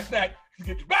protein fat snack to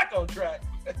get you back on track.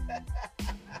 The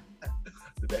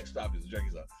next stop is the jerky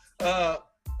sauce.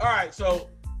 All right, so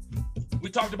we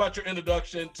talked about your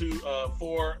introduction to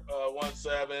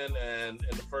 417 and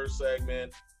in the first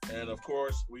segment, and of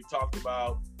course we talked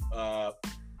about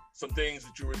some things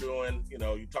that you were doing. You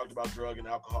know, you talked about drug and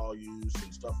alcohol use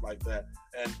and stuff like that.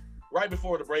 And right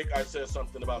before the break, I said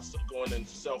something about going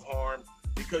into self-harm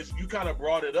because you kind of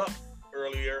brought it up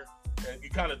earlier and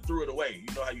you kind of threw it away.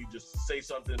 You know how you just say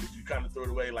something, but you kind of threw it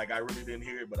away. Like I really didn't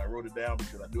hear it, but I wrote it down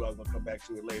because I knew I was going to come back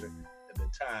to it later. And the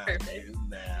time is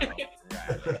now.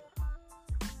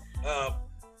 Right.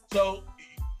 So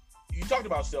you talked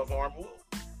about self-harm.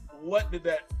 What did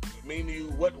that mean to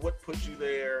you? What put you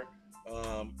there?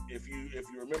 If you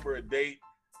remember a date,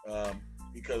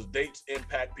 because dates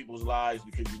impact people's lives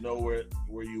because you know where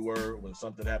you were when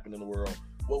something happened in the world.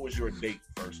 What was your date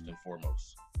first and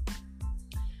foremost?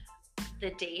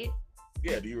 The date?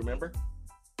 Yeah, do you remember?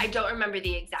 I don't remember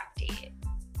the exact date.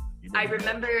 I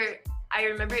remember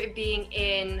it being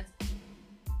in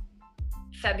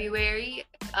February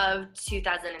of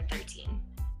 2013.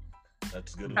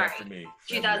 That's good enough for me.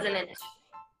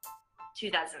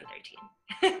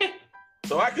 2013.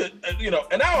 So I could, and I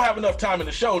don't have enough time in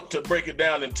the show to break it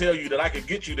down and tell you that I could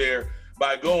get you there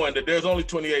by going that there's only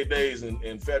 28 days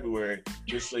in February,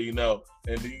 just so you know.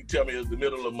 And you tell me it's the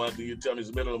middle of the month, and you tell me it's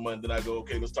the middle of the month, then I go,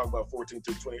 okay, let's talk about 14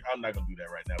 to 20. I'm not going to do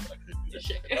that right now, but I could do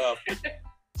that.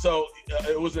 So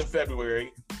it was in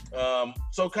February.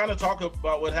 So kind of talk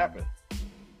about what happened.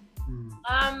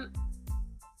 I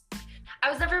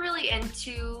was never really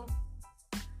into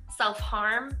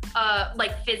self-harm,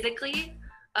 like phically.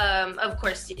 Of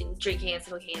course, drinking and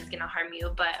smoking is gonna harm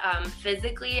you, but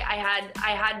physically, I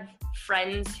had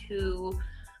friends who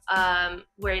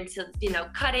were into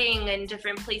cutting in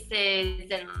different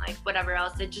places and like whatever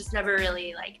else. It just never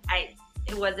really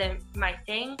it wasn't my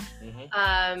thing.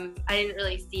 I didn't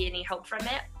really see any hope from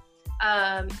it.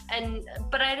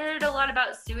 But I heard a lot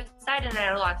about suicide, and I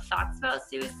had a lot of thoughts about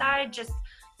suicide, just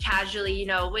casually,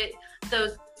 with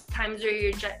those times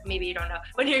where maybe you don't know,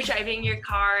 when you're driving your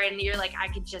car and you're like, I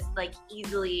could just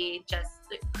easily just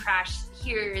crash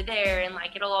here or there and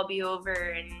it'll all be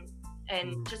over,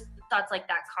 and just thoughts like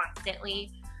that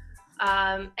constantly.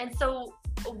 And so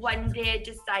one day I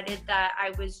decided that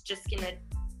I was just gonna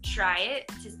try it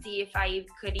to see if I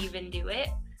could even do it.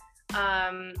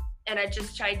 And I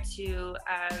just tried to,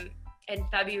 in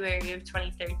February of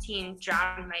 2013,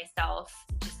 drown myself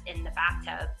just in the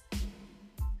bathtub.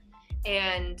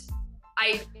 And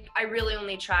I really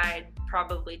only tried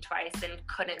probably twice and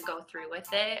couldn't go through with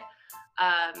it.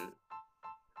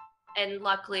 And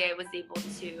luckily I was able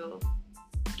to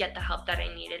get the help that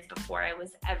I needed before I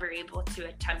was ever able to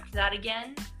attempt that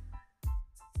again.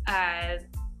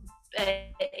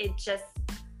 It just,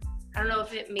 I don't know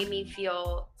if it made me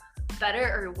feel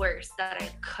better or worse that I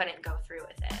couldn't go through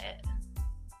with it.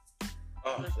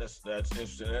 Oh, that's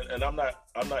interesting. And I'm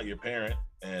not your parent,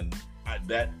 and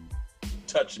that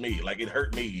touched me. It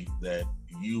hurt me that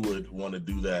you would want to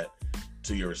do that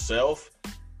to yourself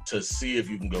to see if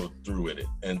you can go through with it.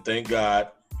 And thank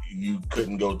God you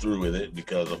couldn't go through with it,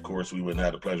 because of course we wouldn't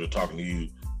have the pleasure of talking to you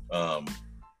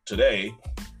today.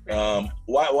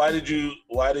 Why did you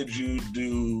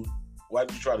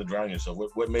try to drown yourself?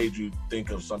 What made you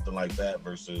think of something like that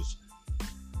versus,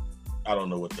 I don't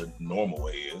know what the normal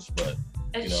way is, but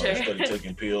instead of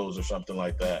taking pills or something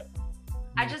like that?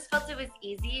 I just felt it was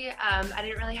easy. I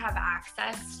didn't really have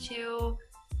access to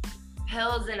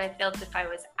pills, and I felt if I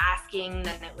was asking,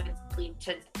 then it would lead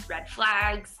to red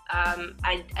flags.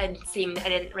 I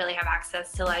didn't really have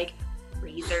access to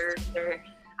razors, or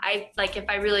if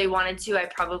I really wanted to, I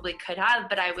probably could have,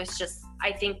 but I was just,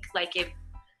 I think if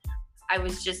I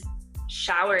was just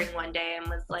showering one day and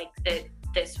was like, that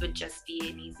this would just be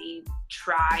an easy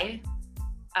try.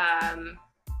 And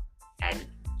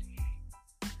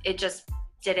it just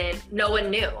didn't, no one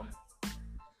knew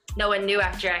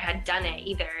after I had done it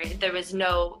either. There was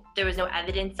no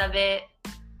evidence of it.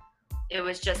 it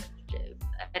was just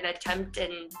an attempt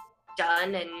and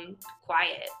done and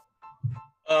quiet.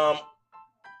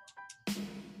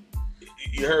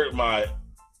 You heard my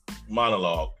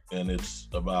monologue, and it's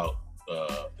about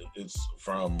it's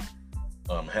from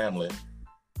Hamlet,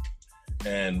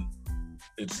 and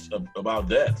it's about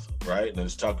death, right? And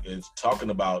it's talking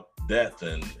about death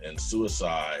and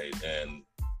suicide, and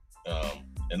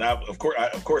of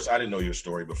course I didn't know your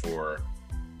story before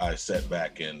I sat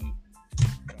back and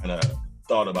kind of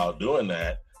thought about doing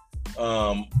that.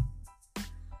 I'm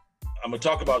gonna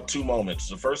talk about two moments.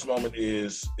 The first moment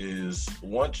is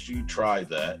once you tried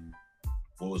that,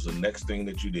 what was the next thing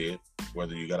that you did?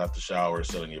 Whether you got out the shower,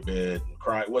 sat on your bed, and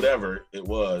cried, whatever it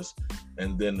was.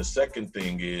 And then the second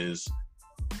thing is,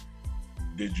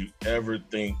 did you ever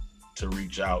think to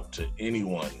reach out to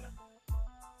anyone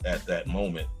at that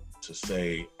moment to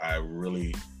say, I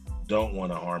really don't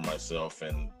want to harm myself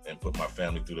and put my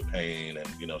family through the pain and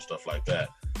stuff like that?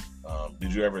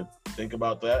 Did you ever think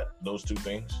about that, those two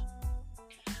things?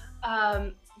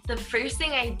 The first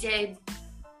thing I did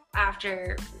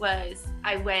after was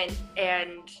I went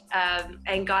and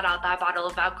got out that bottle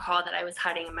of alcohol that I was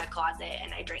hiding in my closet,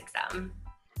 and I drank some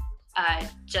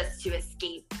just to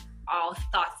escape all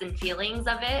thoughts and feelings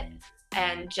of it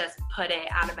and just put it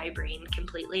out of my brain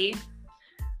completely.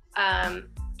 But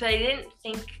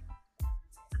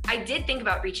I did think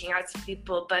about reaching out to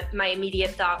people, but my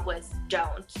immediate thought was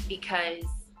don't, because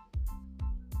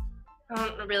I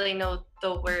don't really know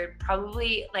the word,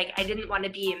 probably, like, I didn't want to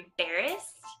be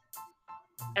embarrassed.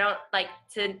 I don't, like,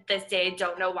 to this day,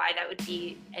 don't know why that would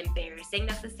be embarrassing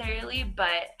necessarily,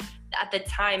 but at the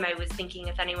time I was thinking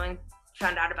if anyone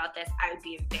found out about this, I would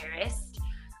be embarrassed.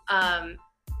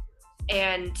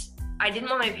 And I didn't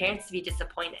want my parents to be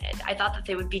disappointed. I thought that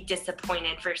they would be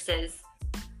disappointed versus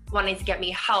wanting to get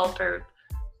me help or,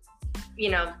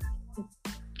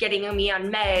 getting me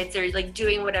on meds or like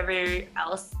doing whatever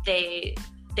else they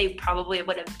probably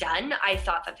would have done. I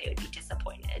thought that they would be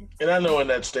disappointed. And I know in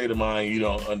that state of mind, you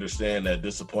don't understand that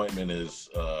disappointment is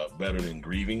better than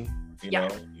grieving. You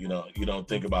know, you don't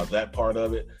think about that part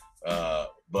of it.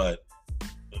 But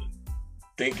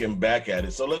thinking back at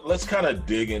it, so let's kind of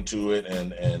dig into it.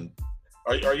 And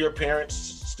are your parents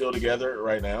still together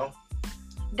right now?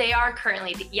 They are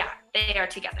currently, they are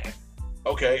together.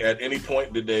 Okay. At any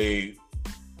point did they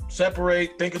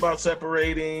separate, think about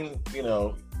separating,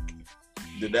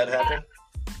 did that happen?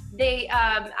 They,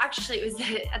 actually, it was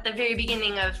at the very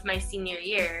beginning of my senior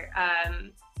year.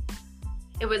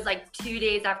 It was like 2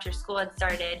 days after school had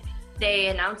started. They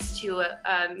announced to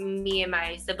me and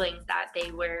my siblings that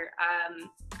they were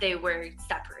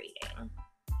separating.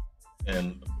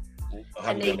 And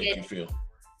how did that make you feel?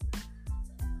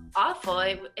 Awful.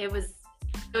 It was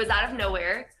out of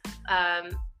nowhere.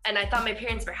 And I thought my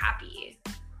parents were happy.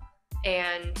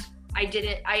 And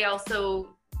I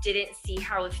also didn't see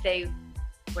how if they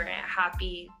weren't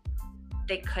happy,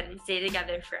 they couldn't stay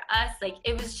together for us. Like,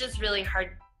 it was just really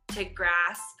hard to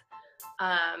grasp,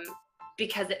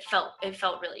 because it felt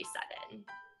really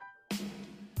sudden.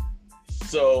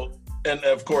 So, and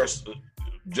of course,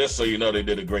 just so you know, they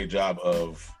did a great job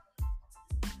of,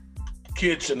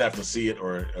 kids shouldn't have to see it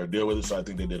or deal with it. So I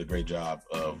think they did a great job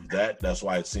of that. That's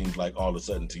why it seems like all of a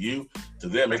sudden to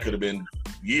them, it could have been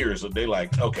years. They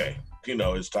like, okay,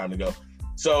 it's time to go.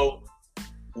 So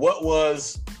what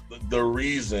was the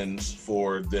reasons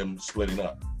for them splitting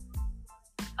up?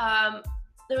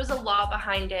 There was a lot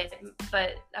behind it,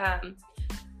 but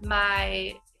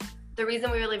the reason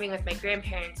we were living with my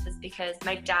grandparents was because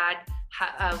my dad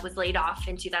was laid off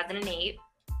in 2008.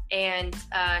 And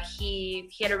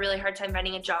he had a really hard time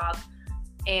finding a job,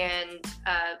 and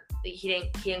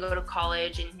he didn't go to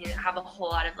college, and he didn't have a whole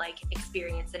lot of like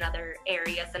experience in other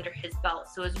areas under his belt,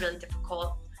 so it was really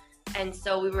difficult. And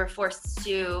so we were forced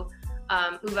to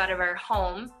move out of our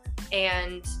home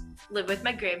and live with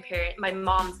my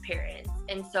mom's parents.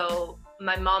 And so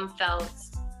my mom felt,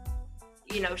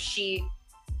 she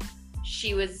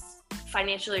was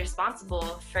financially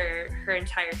responsible for her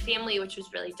entire family, which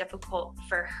was really difficult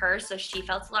for her. So she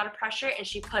felt a lot of pressure, and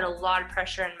she put a lot of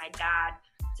pressure on my dad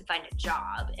to find a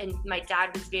job. And my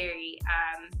dad was very,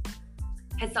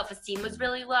 his self-esteem was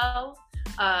really low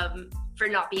for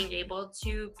not being able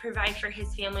to provide for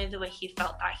his family the way he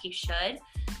felt that he should.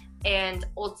 And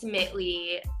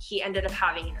ultimately, he ended up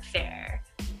having an affair.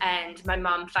 And my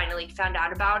mom finally found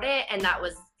out about it, and that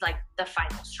was like the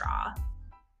final straw.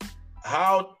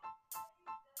 How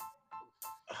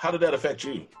did that affect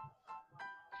you?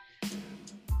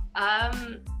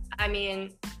 I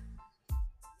mean,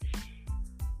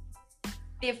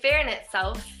 the affair in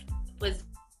itself was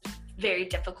very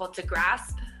difficult to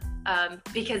grasp,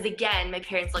 because again, my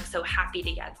parents looked so happy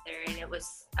together, and it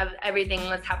was everything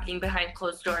was happening behind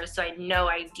closed doors, so I had no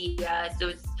idea. So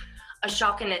it was a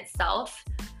shock in itself.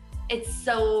 It's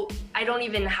so, I don't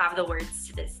even have the words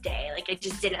to this day. Like, I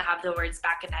just didn't have the words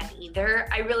back then either.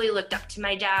 I really looked up to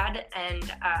my dad, and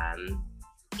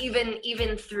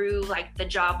even through like the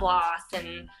job loss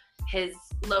and his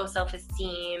low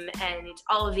self-esteem and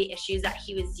all of the issues that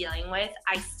he was dealing with,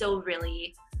 I still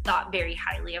really thought very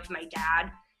highly of my dad.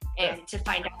 And to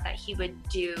find out that he would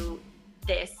do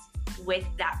this with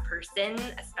that person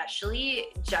especially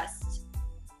just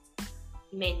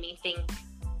made me think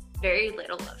very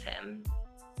little of him.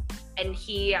 And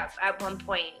he, at one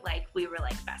point, like, we were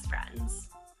like best friends.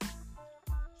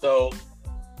 So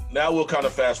now we'll kind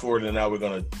of fast forward, and now we're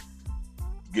going to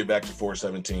get back to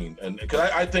 417. And because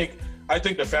I think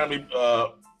the family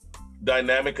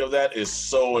dynamic of that is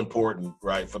so important,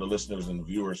 right, for the listeners and the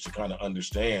viewers to kind of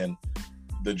understand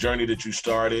the journey that you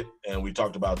started, and we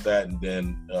talked about that, and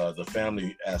then the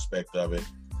family aspect of it,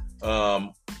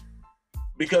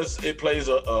 because it plays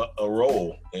a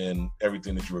role in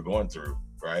everything that you were going through,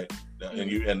 right?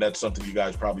 Mm-hmm. And that's something you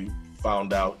guys probably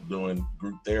found out doing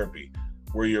group therapy.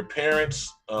 Were your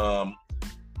parents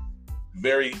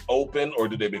very open, or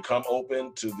did they become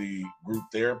open to the group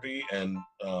therapy, and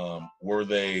were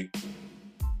they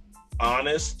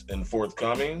honest and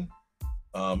forthcoming?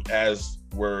 As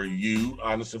were you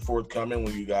honest and forthcoming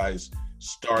when you guys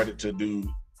started to do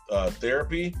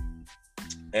therapy?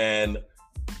 And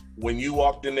when you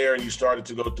walked in there and you started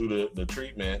to go through the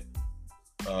treatment,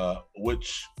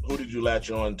 who did you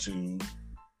latch on to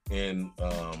in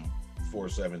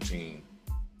 417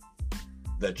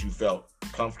 that you felt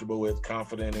comfortable with,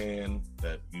 confident in,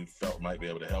 that you felt might be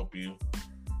able to help you?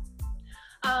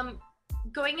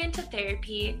 Going into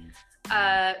therapy,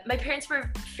 my parents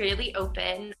were fairly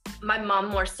open. My mom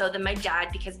more so than my dad,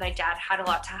 because my dad had a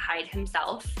lot to hide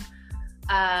himself.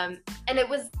 And it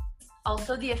was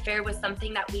also, the affair was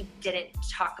something that we didn't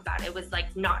talk about. It was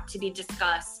like not to be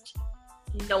discussed.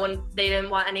 They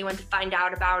didn't want anyone to find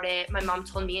out about it. My mom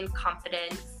told me in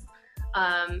confidence.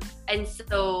 And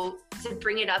so to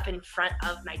bring it up in front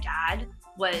of my dad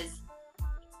was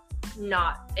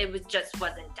just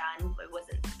wasn't done. It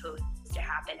wasn't supposed to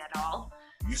happen at all.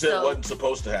 You said it wasn't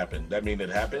supposed to happen. That mean it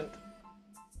happened?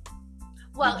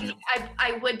 Well,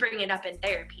 I would bring it up in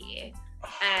therapy,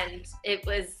 and it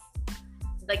was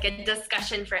like a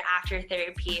discussion for after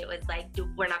therapy. It was like,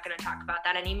 we're not going to talk about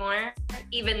that anymore,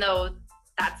 even though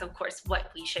that's, of course,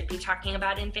 what we should be talking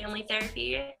about in family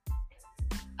therapy.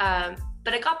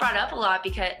 But it got brought up a lot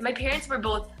because my parents were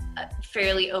both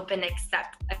fairly open,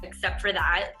 except for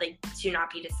that, like, to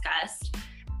not be discussed.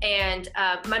 And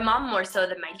my mom more so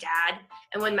than my dad.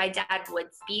 And when my dad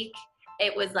would speak,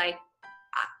 it was like,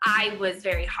 I was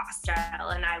very hostile,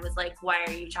 and I was like, why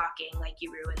are you talking? Like,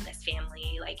 you ruined this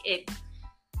family. Like, it,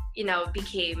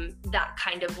 became that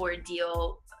kind of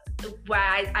ordeal where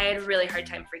I had a really hard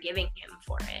time forgiving him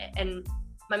for it. And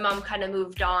my mom kind of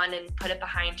moved on and put it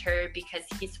behind her because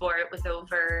he swore it was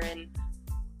over and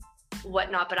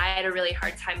whatnot, but I had a really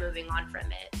hard time moving on from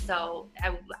it. So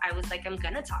I was like, I'm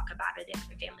gonna talk about it in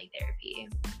family therapy.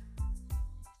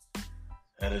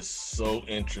 That is so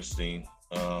interesting.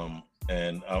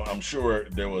 And I'm sure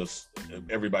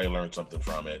everybody learned something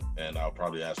from it, and I'll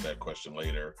probably ask that question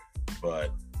later.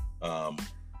 But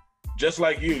just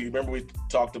like you remember we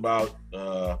talked about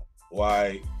how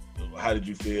did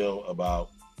you feel about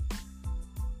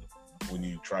when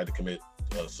you tried to commit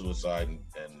suicide,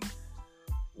 and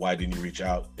why didn't you reach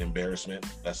out? Embarrassment.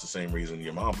 That's the same reason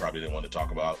your mom probably didn't want to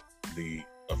talk about the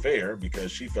affair,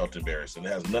 because she felt embarrassed, and it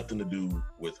has nothing to do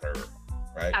with her,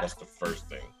 right? That's the first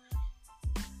thing.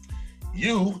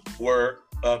 You were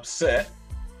upset,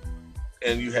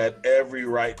 and you had every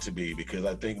right to be, because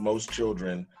I think most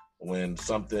children, when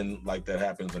something like that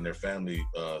happens and their family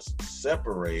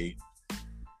separate,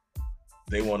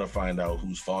 they want to find out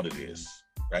whose fault it is,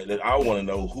 right? I want to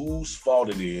know whose fault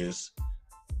it is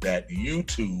that you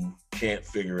two can't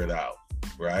figure it out,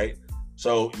 right?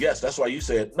 So yes, that's why you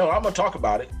said, no, I'm gonna talk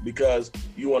about it, because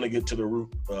you want to get to the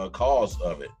root cause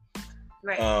of it.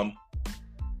 Right.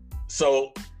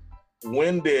 So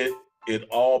when did it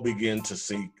all begin to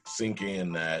sink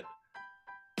in that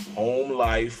home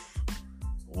life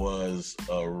was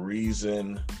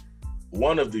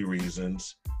one of the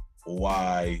reasons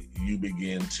why you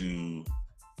begin to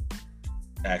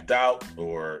act out,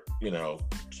 or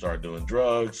start doing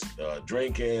drugs,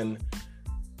 drinking?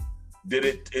 Did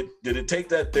it take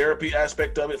that therapy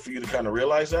aspect of it for you to kind of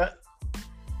realize that?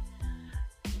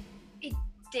 It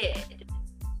did.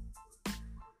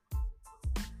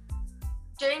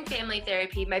 During family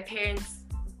therapy, my parents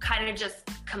kind of just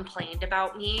complained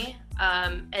about me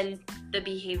and the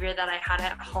behavior that I had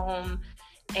at home.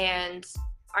 And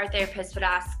our therapist would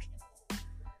ask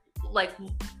like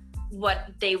what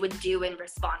they would do in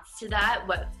response to that,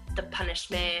 what the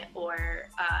punishment or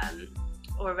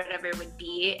whatever it would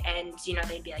be. And, you know,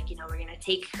 they'd be like, you know, we're going to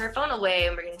take her phone away,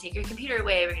 and we're going to take her computer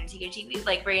away, we're going to take your TV,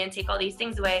 like we're going to take all these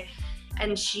things away.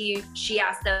 And she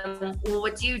asked them, well,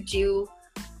 what do you do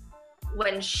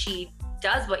when she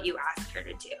does what you ask her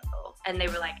to do? And they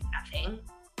were like, nothing.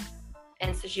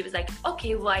 And so she was like,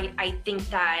 okay, well, I think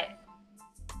that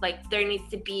like there needs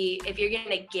to be, if you're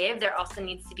gonna give, there also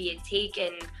needs to be a take,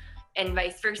 and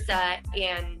vice versa.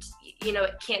 And, you know,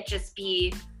 it can't just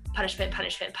be punishment.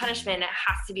 It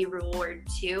has to be reward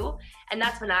too. And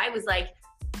that's when I was like,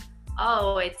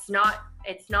 oh, it's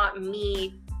not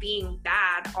me being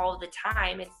bad all the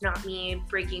time. It's not me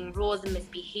breaking rules and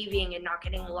misbehaving and not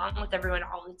getting along with everyone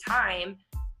all the time.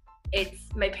 It's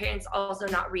my parents also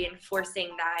not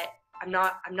reinforcing that I'm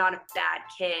not a bad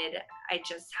kid. I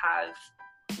just have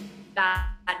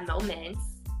bad moments.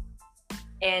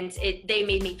 And they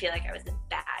made me feel like I was a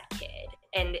bad kid.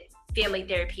 And family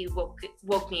therapy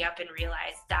woke me up and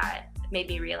made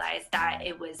me realize that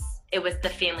it was the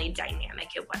family dynamic.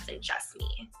 It wasn't just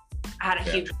me. I had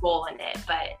a huge role in it,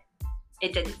 but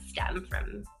it didn't stem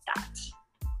from that.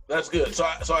 That's good. So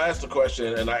I asked the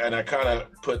question, and I kind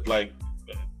of put like,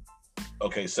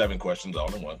 okay, 7 questions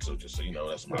all in one. So just so you know,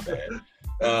 that's my bad.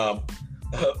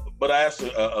 But I asked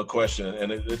a question,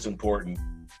 and it's important.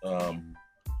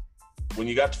 When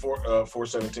you got to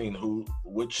 417,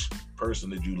 which person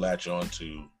did you latch on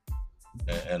to,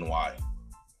 and why?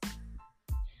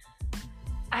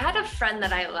 I had a friend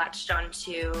that I latched on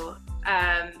to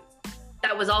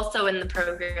that was also in the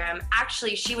program.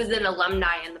 Actually, she was an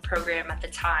alumni in the program at the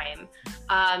time.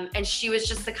 And she was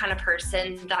just the kind of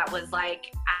person that was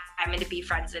like, I'm going to be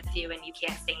friends with you and you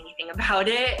can't say anything about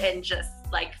it, and just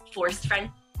like forced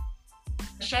friendship.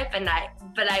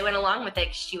 But I went along with it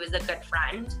because she was a good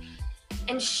friend.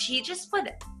 And she just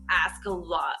would ask a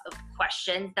lot of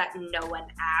questions that no one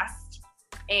asked.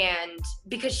 And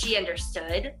because she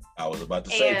understood. I was about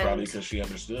to say, probably because she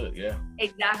understood, yeah.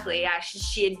 Exactly, yeah.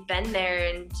 She had been there,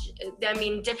 and I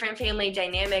mean, different family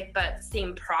dynamic, but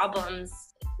same problems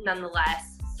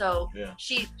nonetheless. So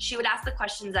she would ask the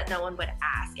questions that no one would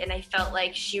ask. And I felt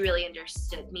like she really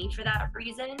understood me for that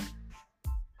reason.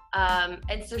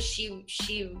 And so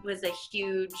she was a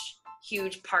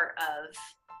huge part of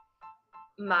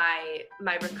my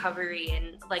recovery,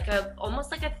 and like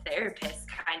almost like a therapist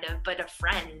kind of, but a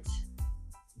friend.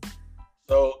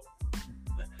 So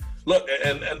look,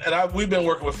 and we've been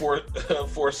working with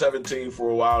 417 for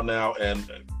a while now, and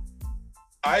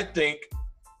I think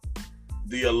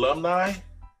the alumni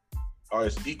are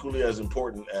as equally as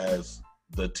important as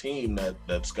the team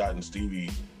that Scott and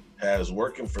Stevie has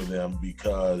working for them,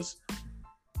 because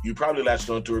you probably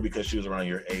latched onto her because she was around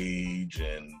your age,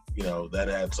 and you know that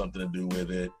had something to do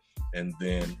with it. And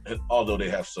then, although they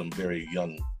have some very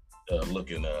young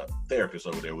looking therapists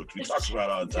over there, which we talk about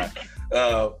all the time,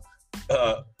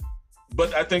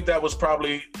 but I think that was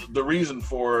probably the reason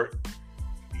for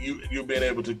you being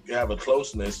able to have a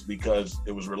closeness, because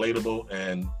it was relatable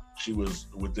and she was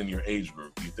within your age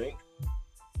group. Do you think?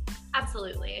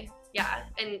 Absolutely, yeah.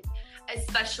 And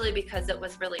especially because it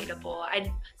was relatable.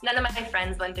 None of my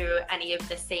friends went through any of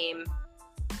the same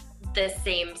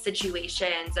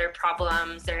situations or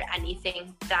problems or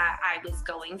anything that I was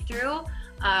going through.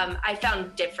 I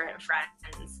found different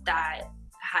friends that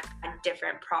had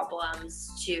different problems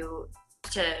to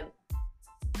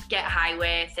get high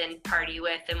with and party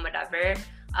with and whatever.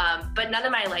 But none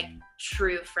of my like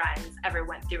true friends ever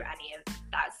went through any of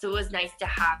that. So it was nice to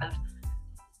have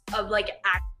a like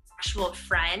actual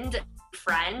friend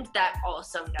that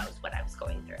also knows what I was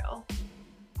going through.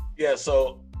 Yeah,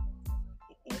 so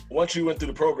once you went through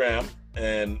the program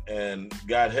and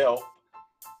got help,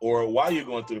 or while you're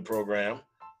going through the program,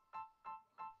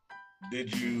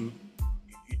 did you,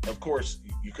 of course,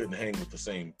 you couldn't hang with the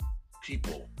same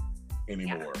people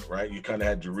anymore, right? You kind of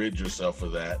had to rid yourself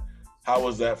of that. How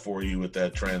was that for you with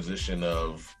that transition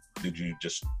of, did you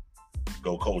just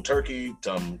go cold turkey,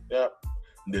 tell them, yep,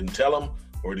 didn't tell them?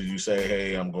 Or did you say,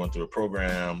 hey, I'm going through a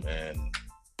program and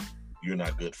you're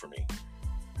not good for me?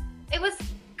 It was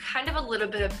kind of a little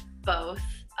bit of both.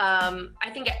 I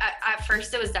think at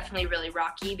first it was definitely really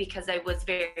rocky because I was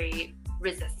very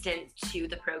resistant to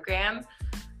the program.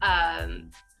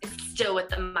 Still with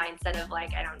the mindset of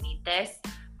like, I don't need this.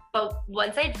 But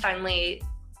once I'd finally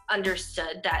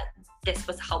understood that this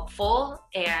was helpful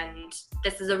and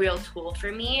this is a real tool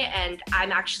for me and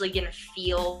I'm actually gonna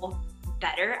feel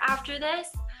better after this,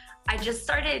 I just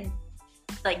started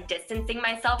like distancing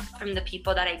myself from the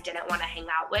people that I didn't want to hang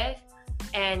out with,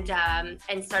 and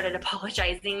started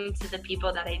apologizing to the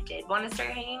people that I did want to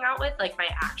start hanging out with, like my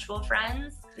actual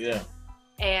friends. Yeah.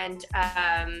 And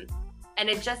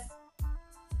it just,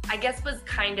 I guess, was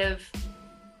kind of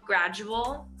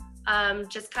gradual,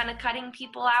 just kind of cutting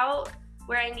people out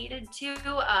where I needed to,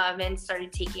 and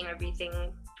started taking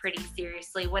everything pretty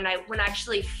seriously when I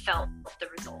actually felt the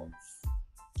results.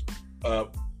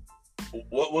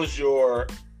 What was the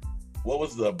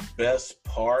best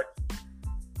part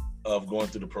of going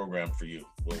through the program for you?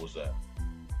 What was that?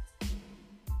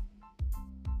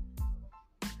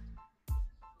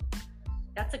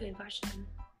 That's a good question.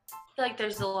 I feel like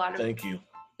there's a lot of... Thank you.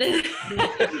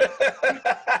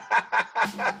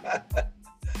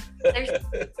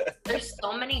 There's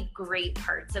so many great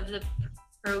parts of the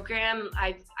program.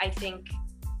 I think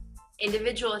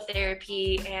individual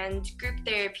therapy and group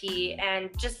therapy and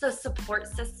just the support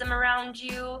system around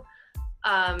you,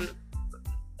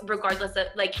 regardless of,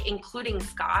 like, including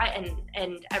Scott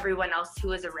and everyone else who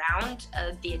was around,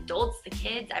 the adults, the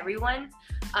kids, everyone.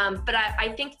 But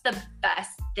I think the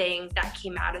best thing that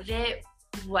came out of it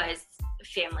was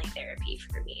family therapy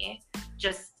for me.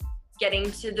 Just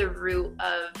getting to the root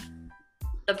of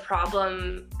the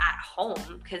problem at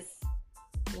home, because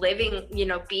living,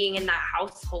 being in that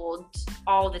household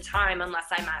all the time, unless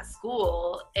I'm at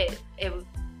school, it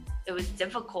was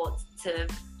difficult to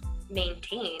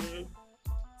maintain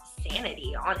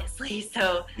sanity, honestly.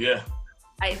 So yeah,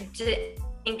 I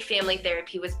think family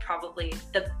therapy was probably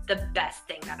the best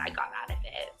thing that I got out of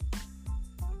it.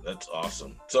 That's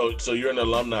awesome. So you're an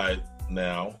alumni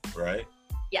now, right?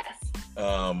 Yes.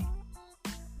 How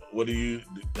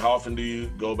often do you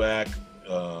go back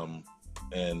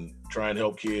and try and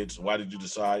help kids? Why did you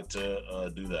decide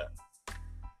to do that?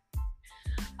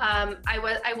 I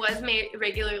was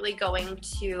regularly going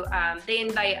to,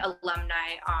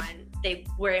 they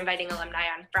were inviting alumni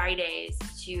on Fridays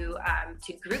to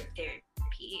group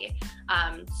therapy,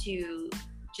 to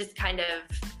just kind of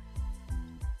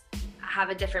have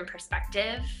a different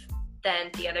perspective than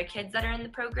the other kids that are in the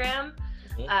program.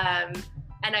 Mm-hmm.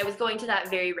 And I was going to that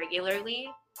very regularly,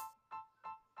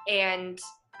 and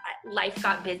life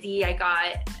got busy. I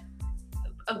got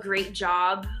a great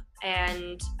job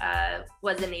and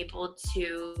wasn't able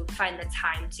to find the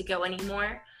time to go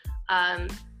anymore.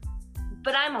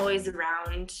 But I'm always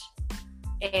around,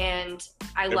 and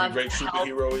I love every great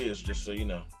superhero is, just so you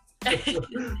know.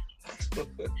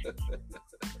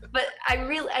 But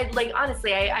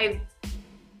honestly, I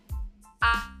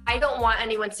don't want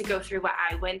anyone to go through what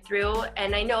I went through,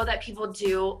 and I know that people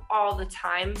do all the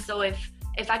time. So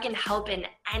if I can help in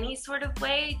any sort of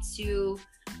way to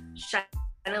shine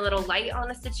a little light on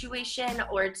a situation,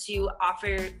 or to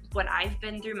offer what I've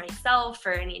been through myself,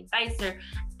 or any advice or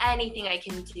anything I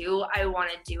can do, I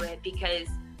want to do it, because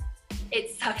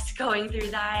it sucks going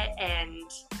through that.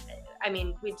 And I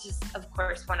mean, we just, of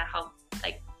course, want to help,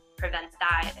 like, prevent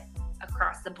that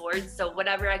across the board. So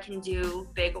whatever I can do,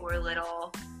 big or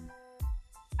little,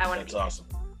 I want to be. That's awesome.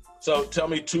 So tell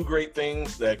me 2 great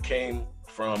things that came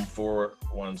from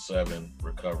 417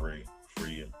 recovery for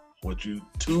you.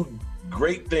 2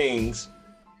 great things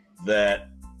that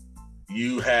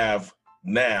you have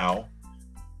now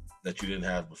that you didn't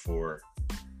have before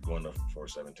going to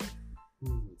 417.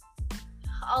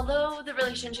 Although the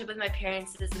relationship with my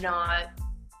parents is not,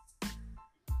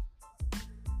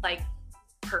 like,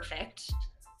 perfect,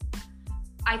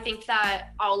 I think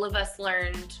that all of us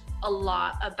learned a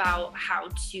lot about how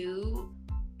to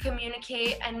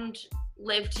communicate and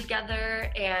live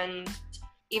together, and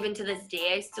even to this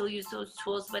day I still use those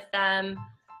tools with them,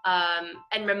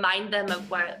 and remind them of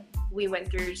what we went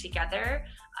through together.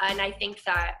 And I think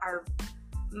that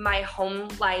my home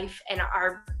life and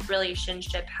our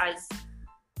relationship has,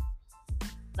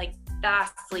 like,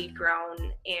 vastly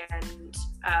grown, and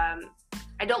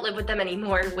I don't live with them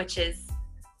anymore, which is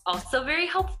also very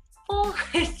helpful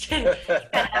to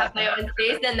have my own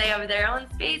space, and they have their own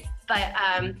space. But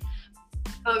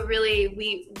really,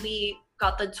 we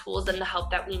got the tools and the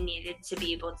help that we needed to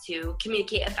be able to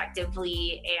communicate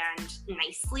effectively and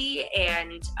nicely,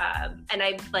 and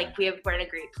we're in a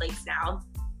great place now.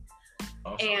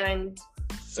 Awesome. And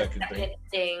second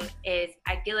thing is,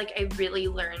 I feel like I really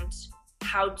learned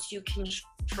how to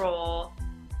control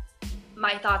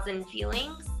my thoughts and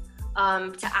feelings,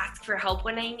 to ask for help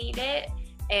when I need it,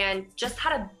 and just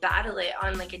how to battle it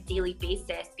on, like, a daily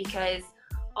basis. Because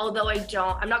although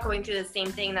I'm not going through the same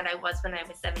thing that I was when I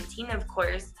was 17, of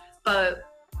course, but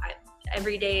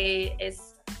every day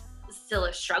is still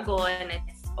a struggle in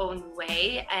its own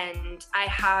way. And I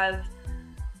have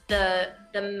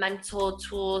the mental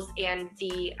tools and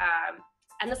the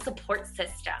support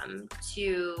system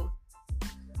to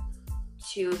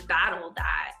battle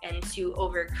that and to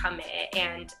overcome it.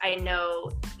 And I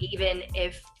know even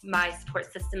if my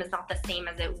support system is not the same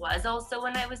as it was also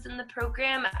when I was in the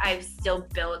program, I've still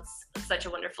built such a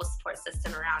wonderful support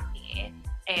system around me.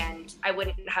 And I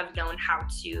wouldn't have known how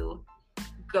to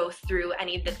go through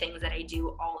any of the things that I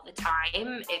do all the time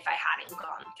if I hadn't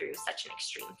gone through such an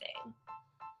extreme thing.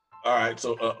 All right,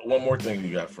 so one more thing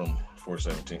you got from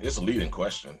 417. It's a leading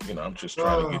question. You know, I'm just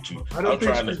trying to get you. What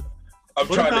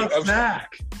about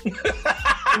Zach?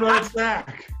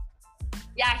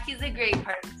 Yeah, he's a great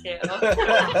partner too.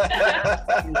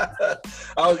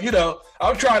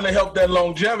 I'm trying to help that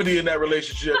longevity in that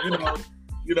relationship.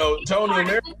 You know, Tony and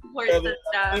Mary together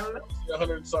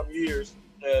 100 and something years,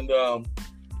 and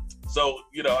so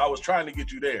I was trying to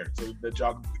get you there so that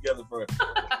y'all can be together for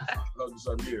 100 and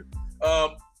something years.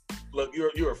 Look,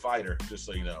 you're a fighter, just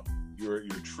so you know. You're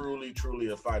truly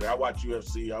a fighter. I watch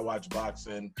UFC, I watch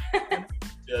boxing, and I can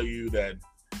tell you that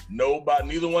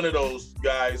neither one of those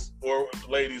guys or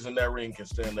ladies in that ring can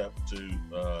stand up to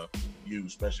you,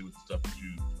 especially with the stuff that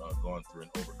you've gone through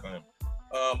and overcome.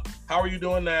 How are you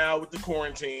doing now with the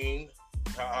quarantine?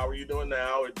 How are you doing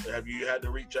now? Have you had to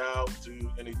reach out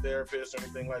to any therapists or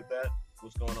anything like that?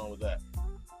 What's going on with that?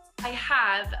 I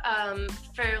have.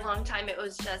 For a long time, it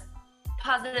was just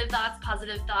positive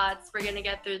thoughts. We're going to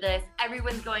get through this.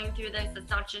 Everyone's going through this. It's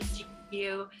not just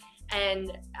you.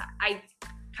 And I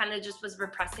kind of just was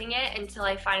repressing it until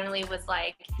I finally was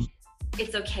like,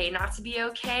 it's okay not to be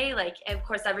okay. Like, of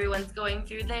course, everyone's going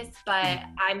through this, but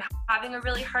I'm having a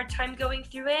really hard time going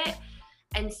through it.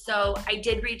 And so I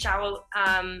did reach out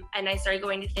and I started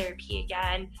going to therapy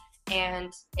again.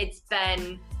 And it's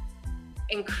been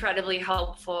incredibly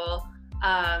helpful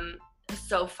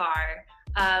so far.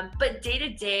 But day to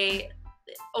day,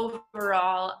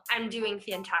 overall, I'm doing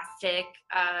fantastic.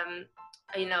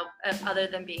 Other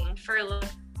than being furloughed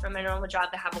from my normal job,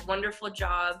 I have a wonderful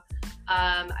job.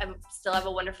 I still have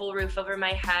a wonderful roof over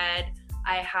my head.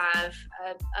 I have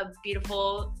a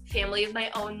beautiful family of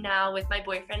my own now with my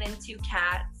boyfriend and 2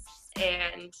 cats,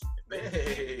 and we're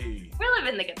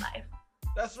living the good life.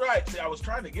 That's right. See, I was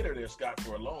trying to get her there, Scott,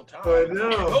 for a long time. I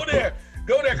know.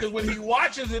 Go there, because when he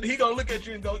watches it, he gonna look at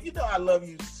you and go, I love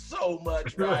you so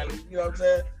much, Riley. You know what I'm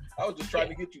saying? I was just trying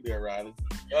to get you there, Riley.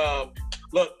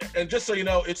 Look, and just so you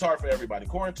know, it's hard for everybody.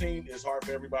 Quarantine is hard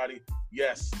for everybody.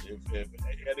 Yes, if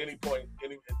at any point,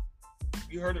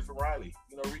 you heard it from Riley,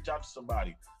 reach out to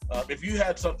somebody. If you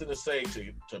had something to say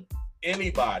to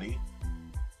anybody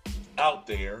out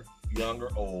there, young or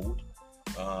old,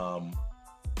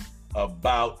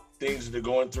 about things that they're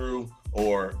going through,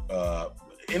 or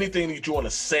anything that you want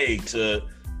to say to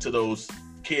those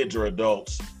kids or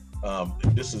adults,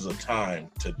 this is a time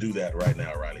to do that right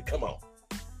now, Riley. Come on.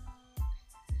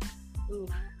 Ooh.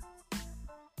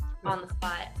 On the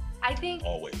spot. I think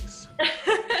always.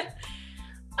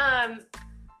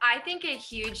 I think a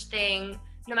huge thing,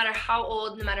 no matter how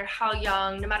old, no matter how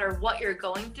young, no matter what you're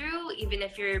going through, even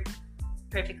if you're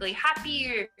perfectly happy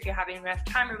or if you're having a rough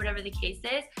time or whatever the case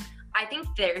is, I think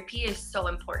therapy is so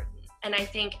important. And I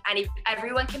think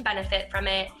everyone can benefit from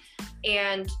it.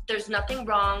 And there's nothing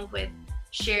wrong with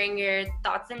sharing your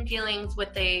thoughts and feelings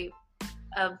with a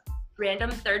random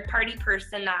third-party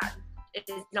person that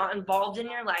is not involved in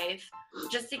your life,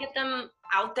 just to get them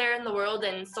out there in the world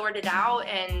and sorted out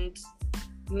and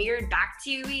mirrored back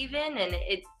to you even. And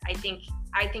I think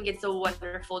it's a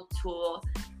wonderful tool,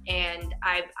 and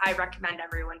I recommend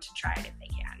everyone to try it if they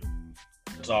can.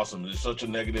 It's awesome. There's such a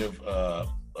negative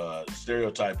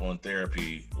stereotype on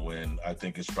therapy, when I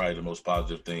think it's probably the most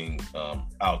positive thing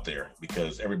out there,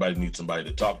 because everybody needs somebody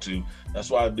to talk to. That's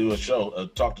why I do a show,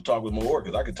 Talk with Moe Orr,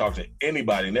 because I can talk to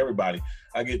anybody and everybody.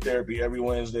 I get therapy every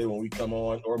Wednesday when we come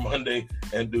on, or Monday,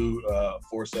 and do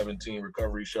 417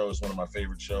 Recovery Show. It's one of my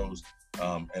favorite shows,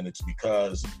 and it's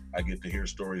because I get to hear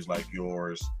stories like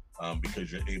yours, because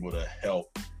you're able to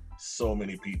help so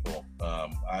many people.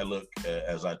 I look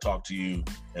as I talk to you,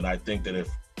 and I think that if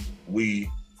we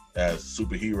as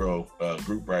superhero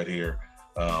group right here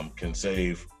can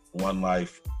save 1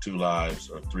 life, 2 lives,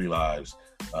 or 3 lives,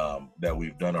 that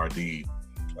we've done our deed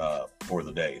for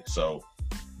the day. So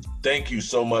thank you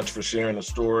so much for sharing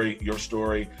your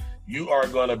story. You are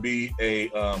going to be a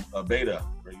beta.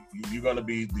 You're going to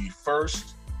be the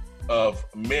first of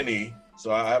many.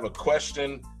 So I have a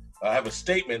question. I have a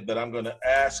statement that I'm going to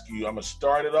ask you. I'm going to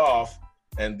start it off,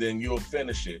 and then you'll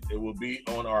finish it. It will be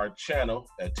on our channel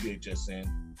at thsn.today.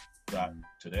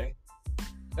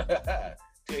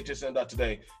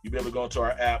 thsn.today. You'll be able to go into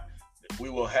our app.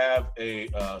 We will have a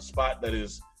spot that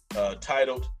is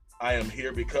titled I Am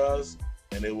Here Because,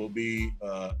 and it will be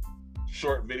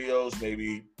short videos,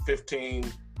 maybe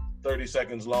 15, 30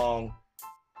 seconds long,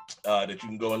 that you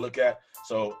can go and look at.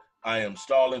 So I am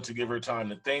stalling to give her time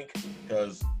to think,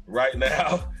 because right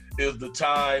now is the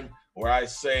time where I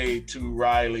say to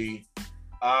Riley,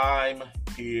 I'm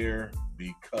here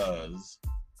because.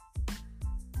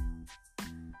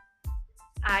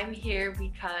 I'm here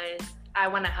because I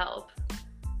want to help.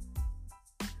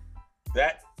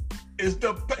 That is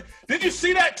did you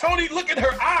see that, Tony? Look at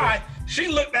her eye. She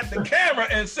looked at the camera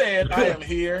and said, I am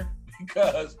here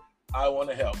because I want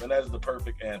to help. And that is the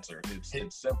perfect answer.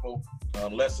 It's simple.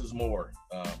 Less is more,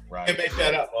 right? You can't make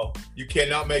that up, Mo. You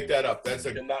cannot make that up.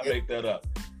 You cannot make that up.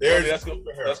 Tony, that's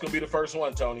gonna be the first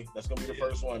one, Tony. That's gonna be the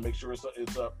first one. Make sure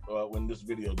it's up when this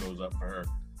video goes up for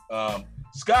her.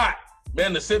 Scott,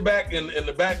 man, to sit back in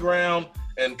the background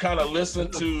and kind of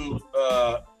listen to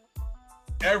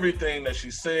everything that she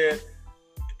said,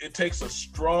 it takes a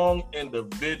strong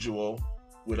individual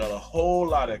with a whole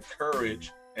lot of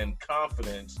courage and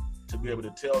confidence to be able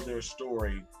to tell their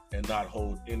story and not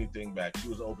hold anything back. She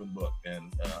was an open book,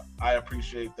 and I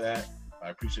appreciate that. I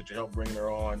appreciate your help bringing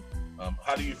her on.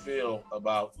 How do you feel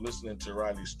about listening to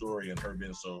Riley's story and her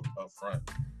being so upfront?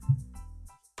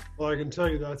 Well, I can tell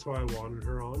you that's why I wanted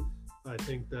her on. I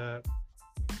think that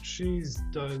she's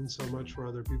done so much for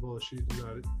other people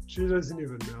that she doesn't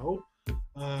even know.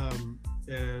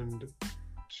 And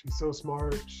she's so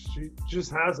smart. She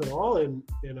just has it all, and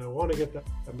I want to get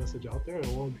that message out there, and I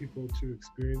want people to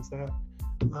experience that.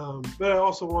 But I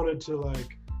also wanted to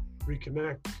like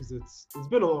reconnect, because it's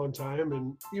been a long time,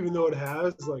 and even though it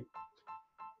has, like,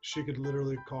 she could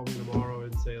literally call me tomorrow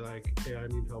and say like, hey, I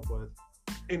need help with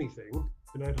anything,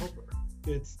 and I'd help her.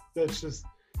 That's just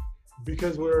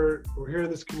because we're here in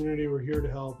this community, we're here to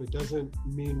help. It doesn't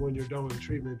mean when you're done with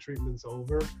treatment's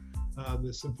over.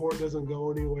 The support doesn't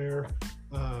go anywhere.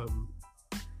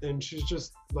 And she's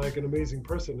just like an amazing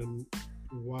person, and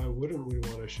why wouldn't we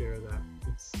want to share that?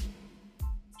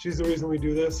 She's the reason we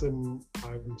do this, and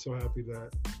I'm so happy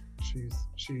that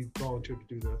she volunteered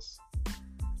to do this.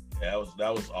 Yeah,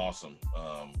 that was awesome.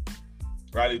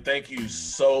 Riley, thank you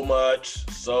so much,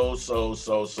 so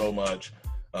much,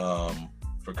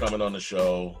 for coming on the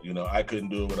show. You know, I couldn't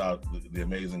do it without the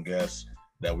amazing guests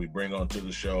that we bring onto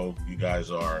the show. You guys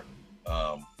are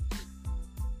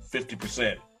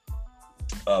 50%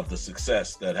 of the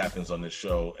success that happens on this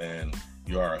show, and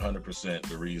you are 100%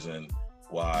 the reason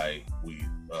why we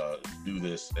do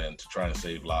this and to try and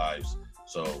save lives.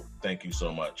 So thank you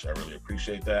so much. I really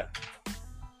appreciate that.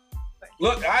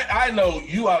 Look, I know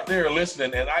you out there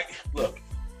listening, and look,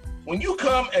 when you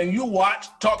come and you watch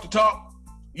Talk to Talk,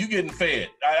 you getting fed.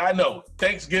 I know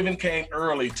Thanksgiving came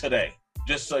early today,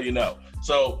 just so you know.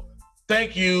 So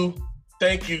thank you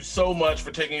so much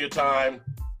for taking your time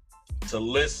to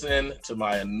listen to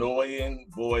my annoying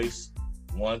voice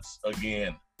once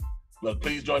again. Look,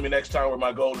 please join me next time, where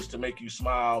my goal is to make you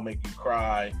smile, make you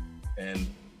cry,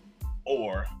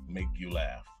 or make you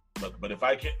laugh. Look, but if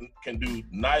I can do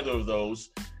neither of those,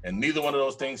 and neither one of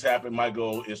those things happen, my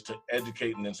goal is to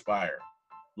educate and inspire.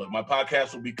 Look, my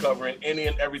podcast will be covering any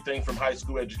and everything from high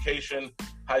school education,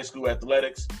 high school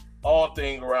athletics, all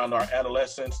things around our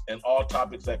adolescents, and all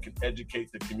topics that can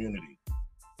educate the community.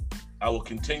 I will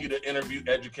continue to interview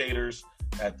educators,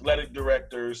 athletic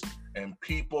directors, and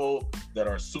people that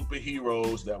are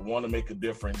superheroes that want to make a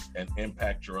difference and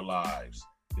impact your lives.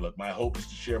 Look, my hope is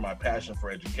to share my passion for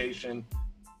education,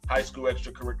 high school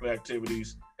extracurricular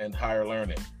activities, and higher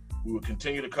learning. We will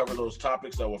continue to cover those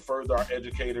topics that will further our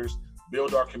educators,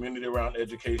 build our community around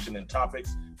education, and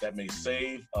topics that may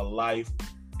save a life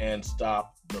and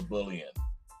stop the bullying.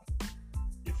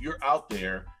 If you're out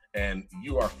there and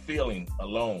you are feeling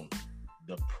alone,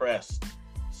 depressed,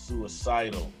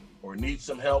 suicidal, or need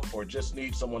some help, or just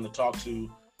need someone to talk to,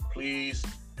 please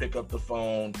pick up the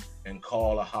phone and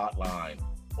call a hotline,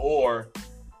 or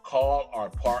call our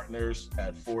partners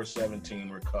at 417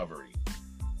 Recovery.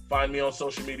 Find me on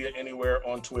social media anywhere,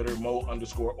 on Twitter,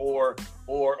 Mo_Orr,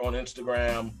 or on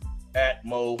Instagram at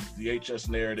Mo, the HS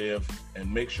Narrative,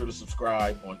 and make sure to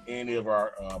subscribe on any of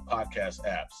our podcast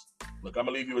apps. Look, I'm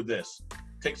gonna leave you with this.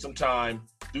 Take some time,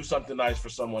 do something nice for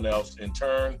someone else. In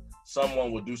turn,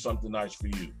 someone will do something nice for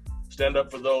you. Stand up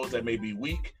for those that may be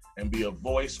weak and be a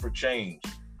voice for change.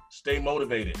 Stay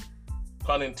motivated,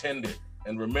 pun intended.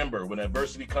 And remember, when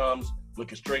adversity comes,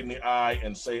 look it straight in the eye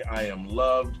and say, I am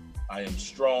loved, I am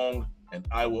strong, and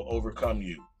I will overcome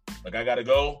you. Look, I gotta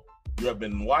go. You have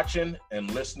been watching and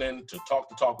listening to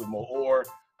Talk with Moe Orr.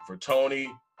 For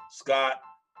Tony, Scott,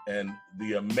 and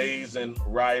the amazing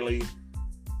Riley,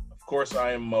 of course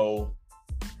I am Mo.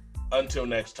 Until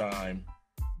next time,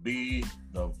 be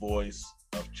the voice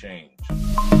of change.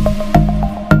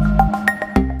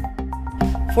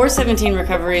 417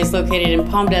 Recovery is located in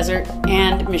Palm Desert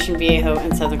and Mission Viejo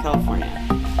in Southern California.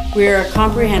 We are a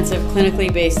comprehensive,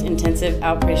 clinically based intensive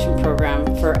outpatient program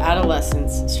for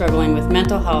adolescents struggling with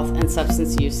mental health and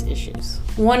substance use issues.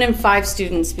 1 in 5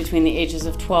 students between the ages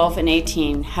of 12 and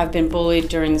 18 have been bullied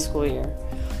during the school year.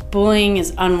 Bullying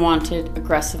is unwanted,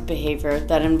 aggressive behavior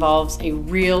that involves a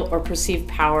real or perceived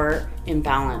power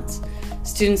imbalance.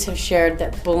 Students have shared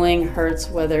that bullying hurts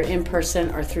whether in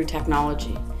person or through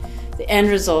technology. The end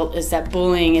result is that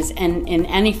bullying in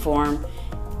any form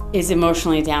is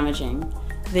emotionally damaging.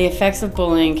 The effects of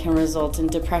bullying can result in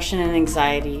depression and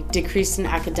anxiety, decrease in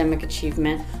academic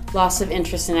achievement, loss of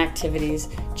interest in activities,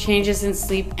 changes in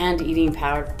sleep and eating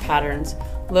patterns,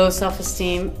 low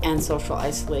self-esteem, and social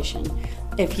isolation.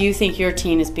 If you think your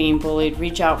teen is being bullied,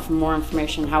 reach out for more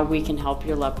information on how we can help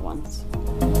your loved ones.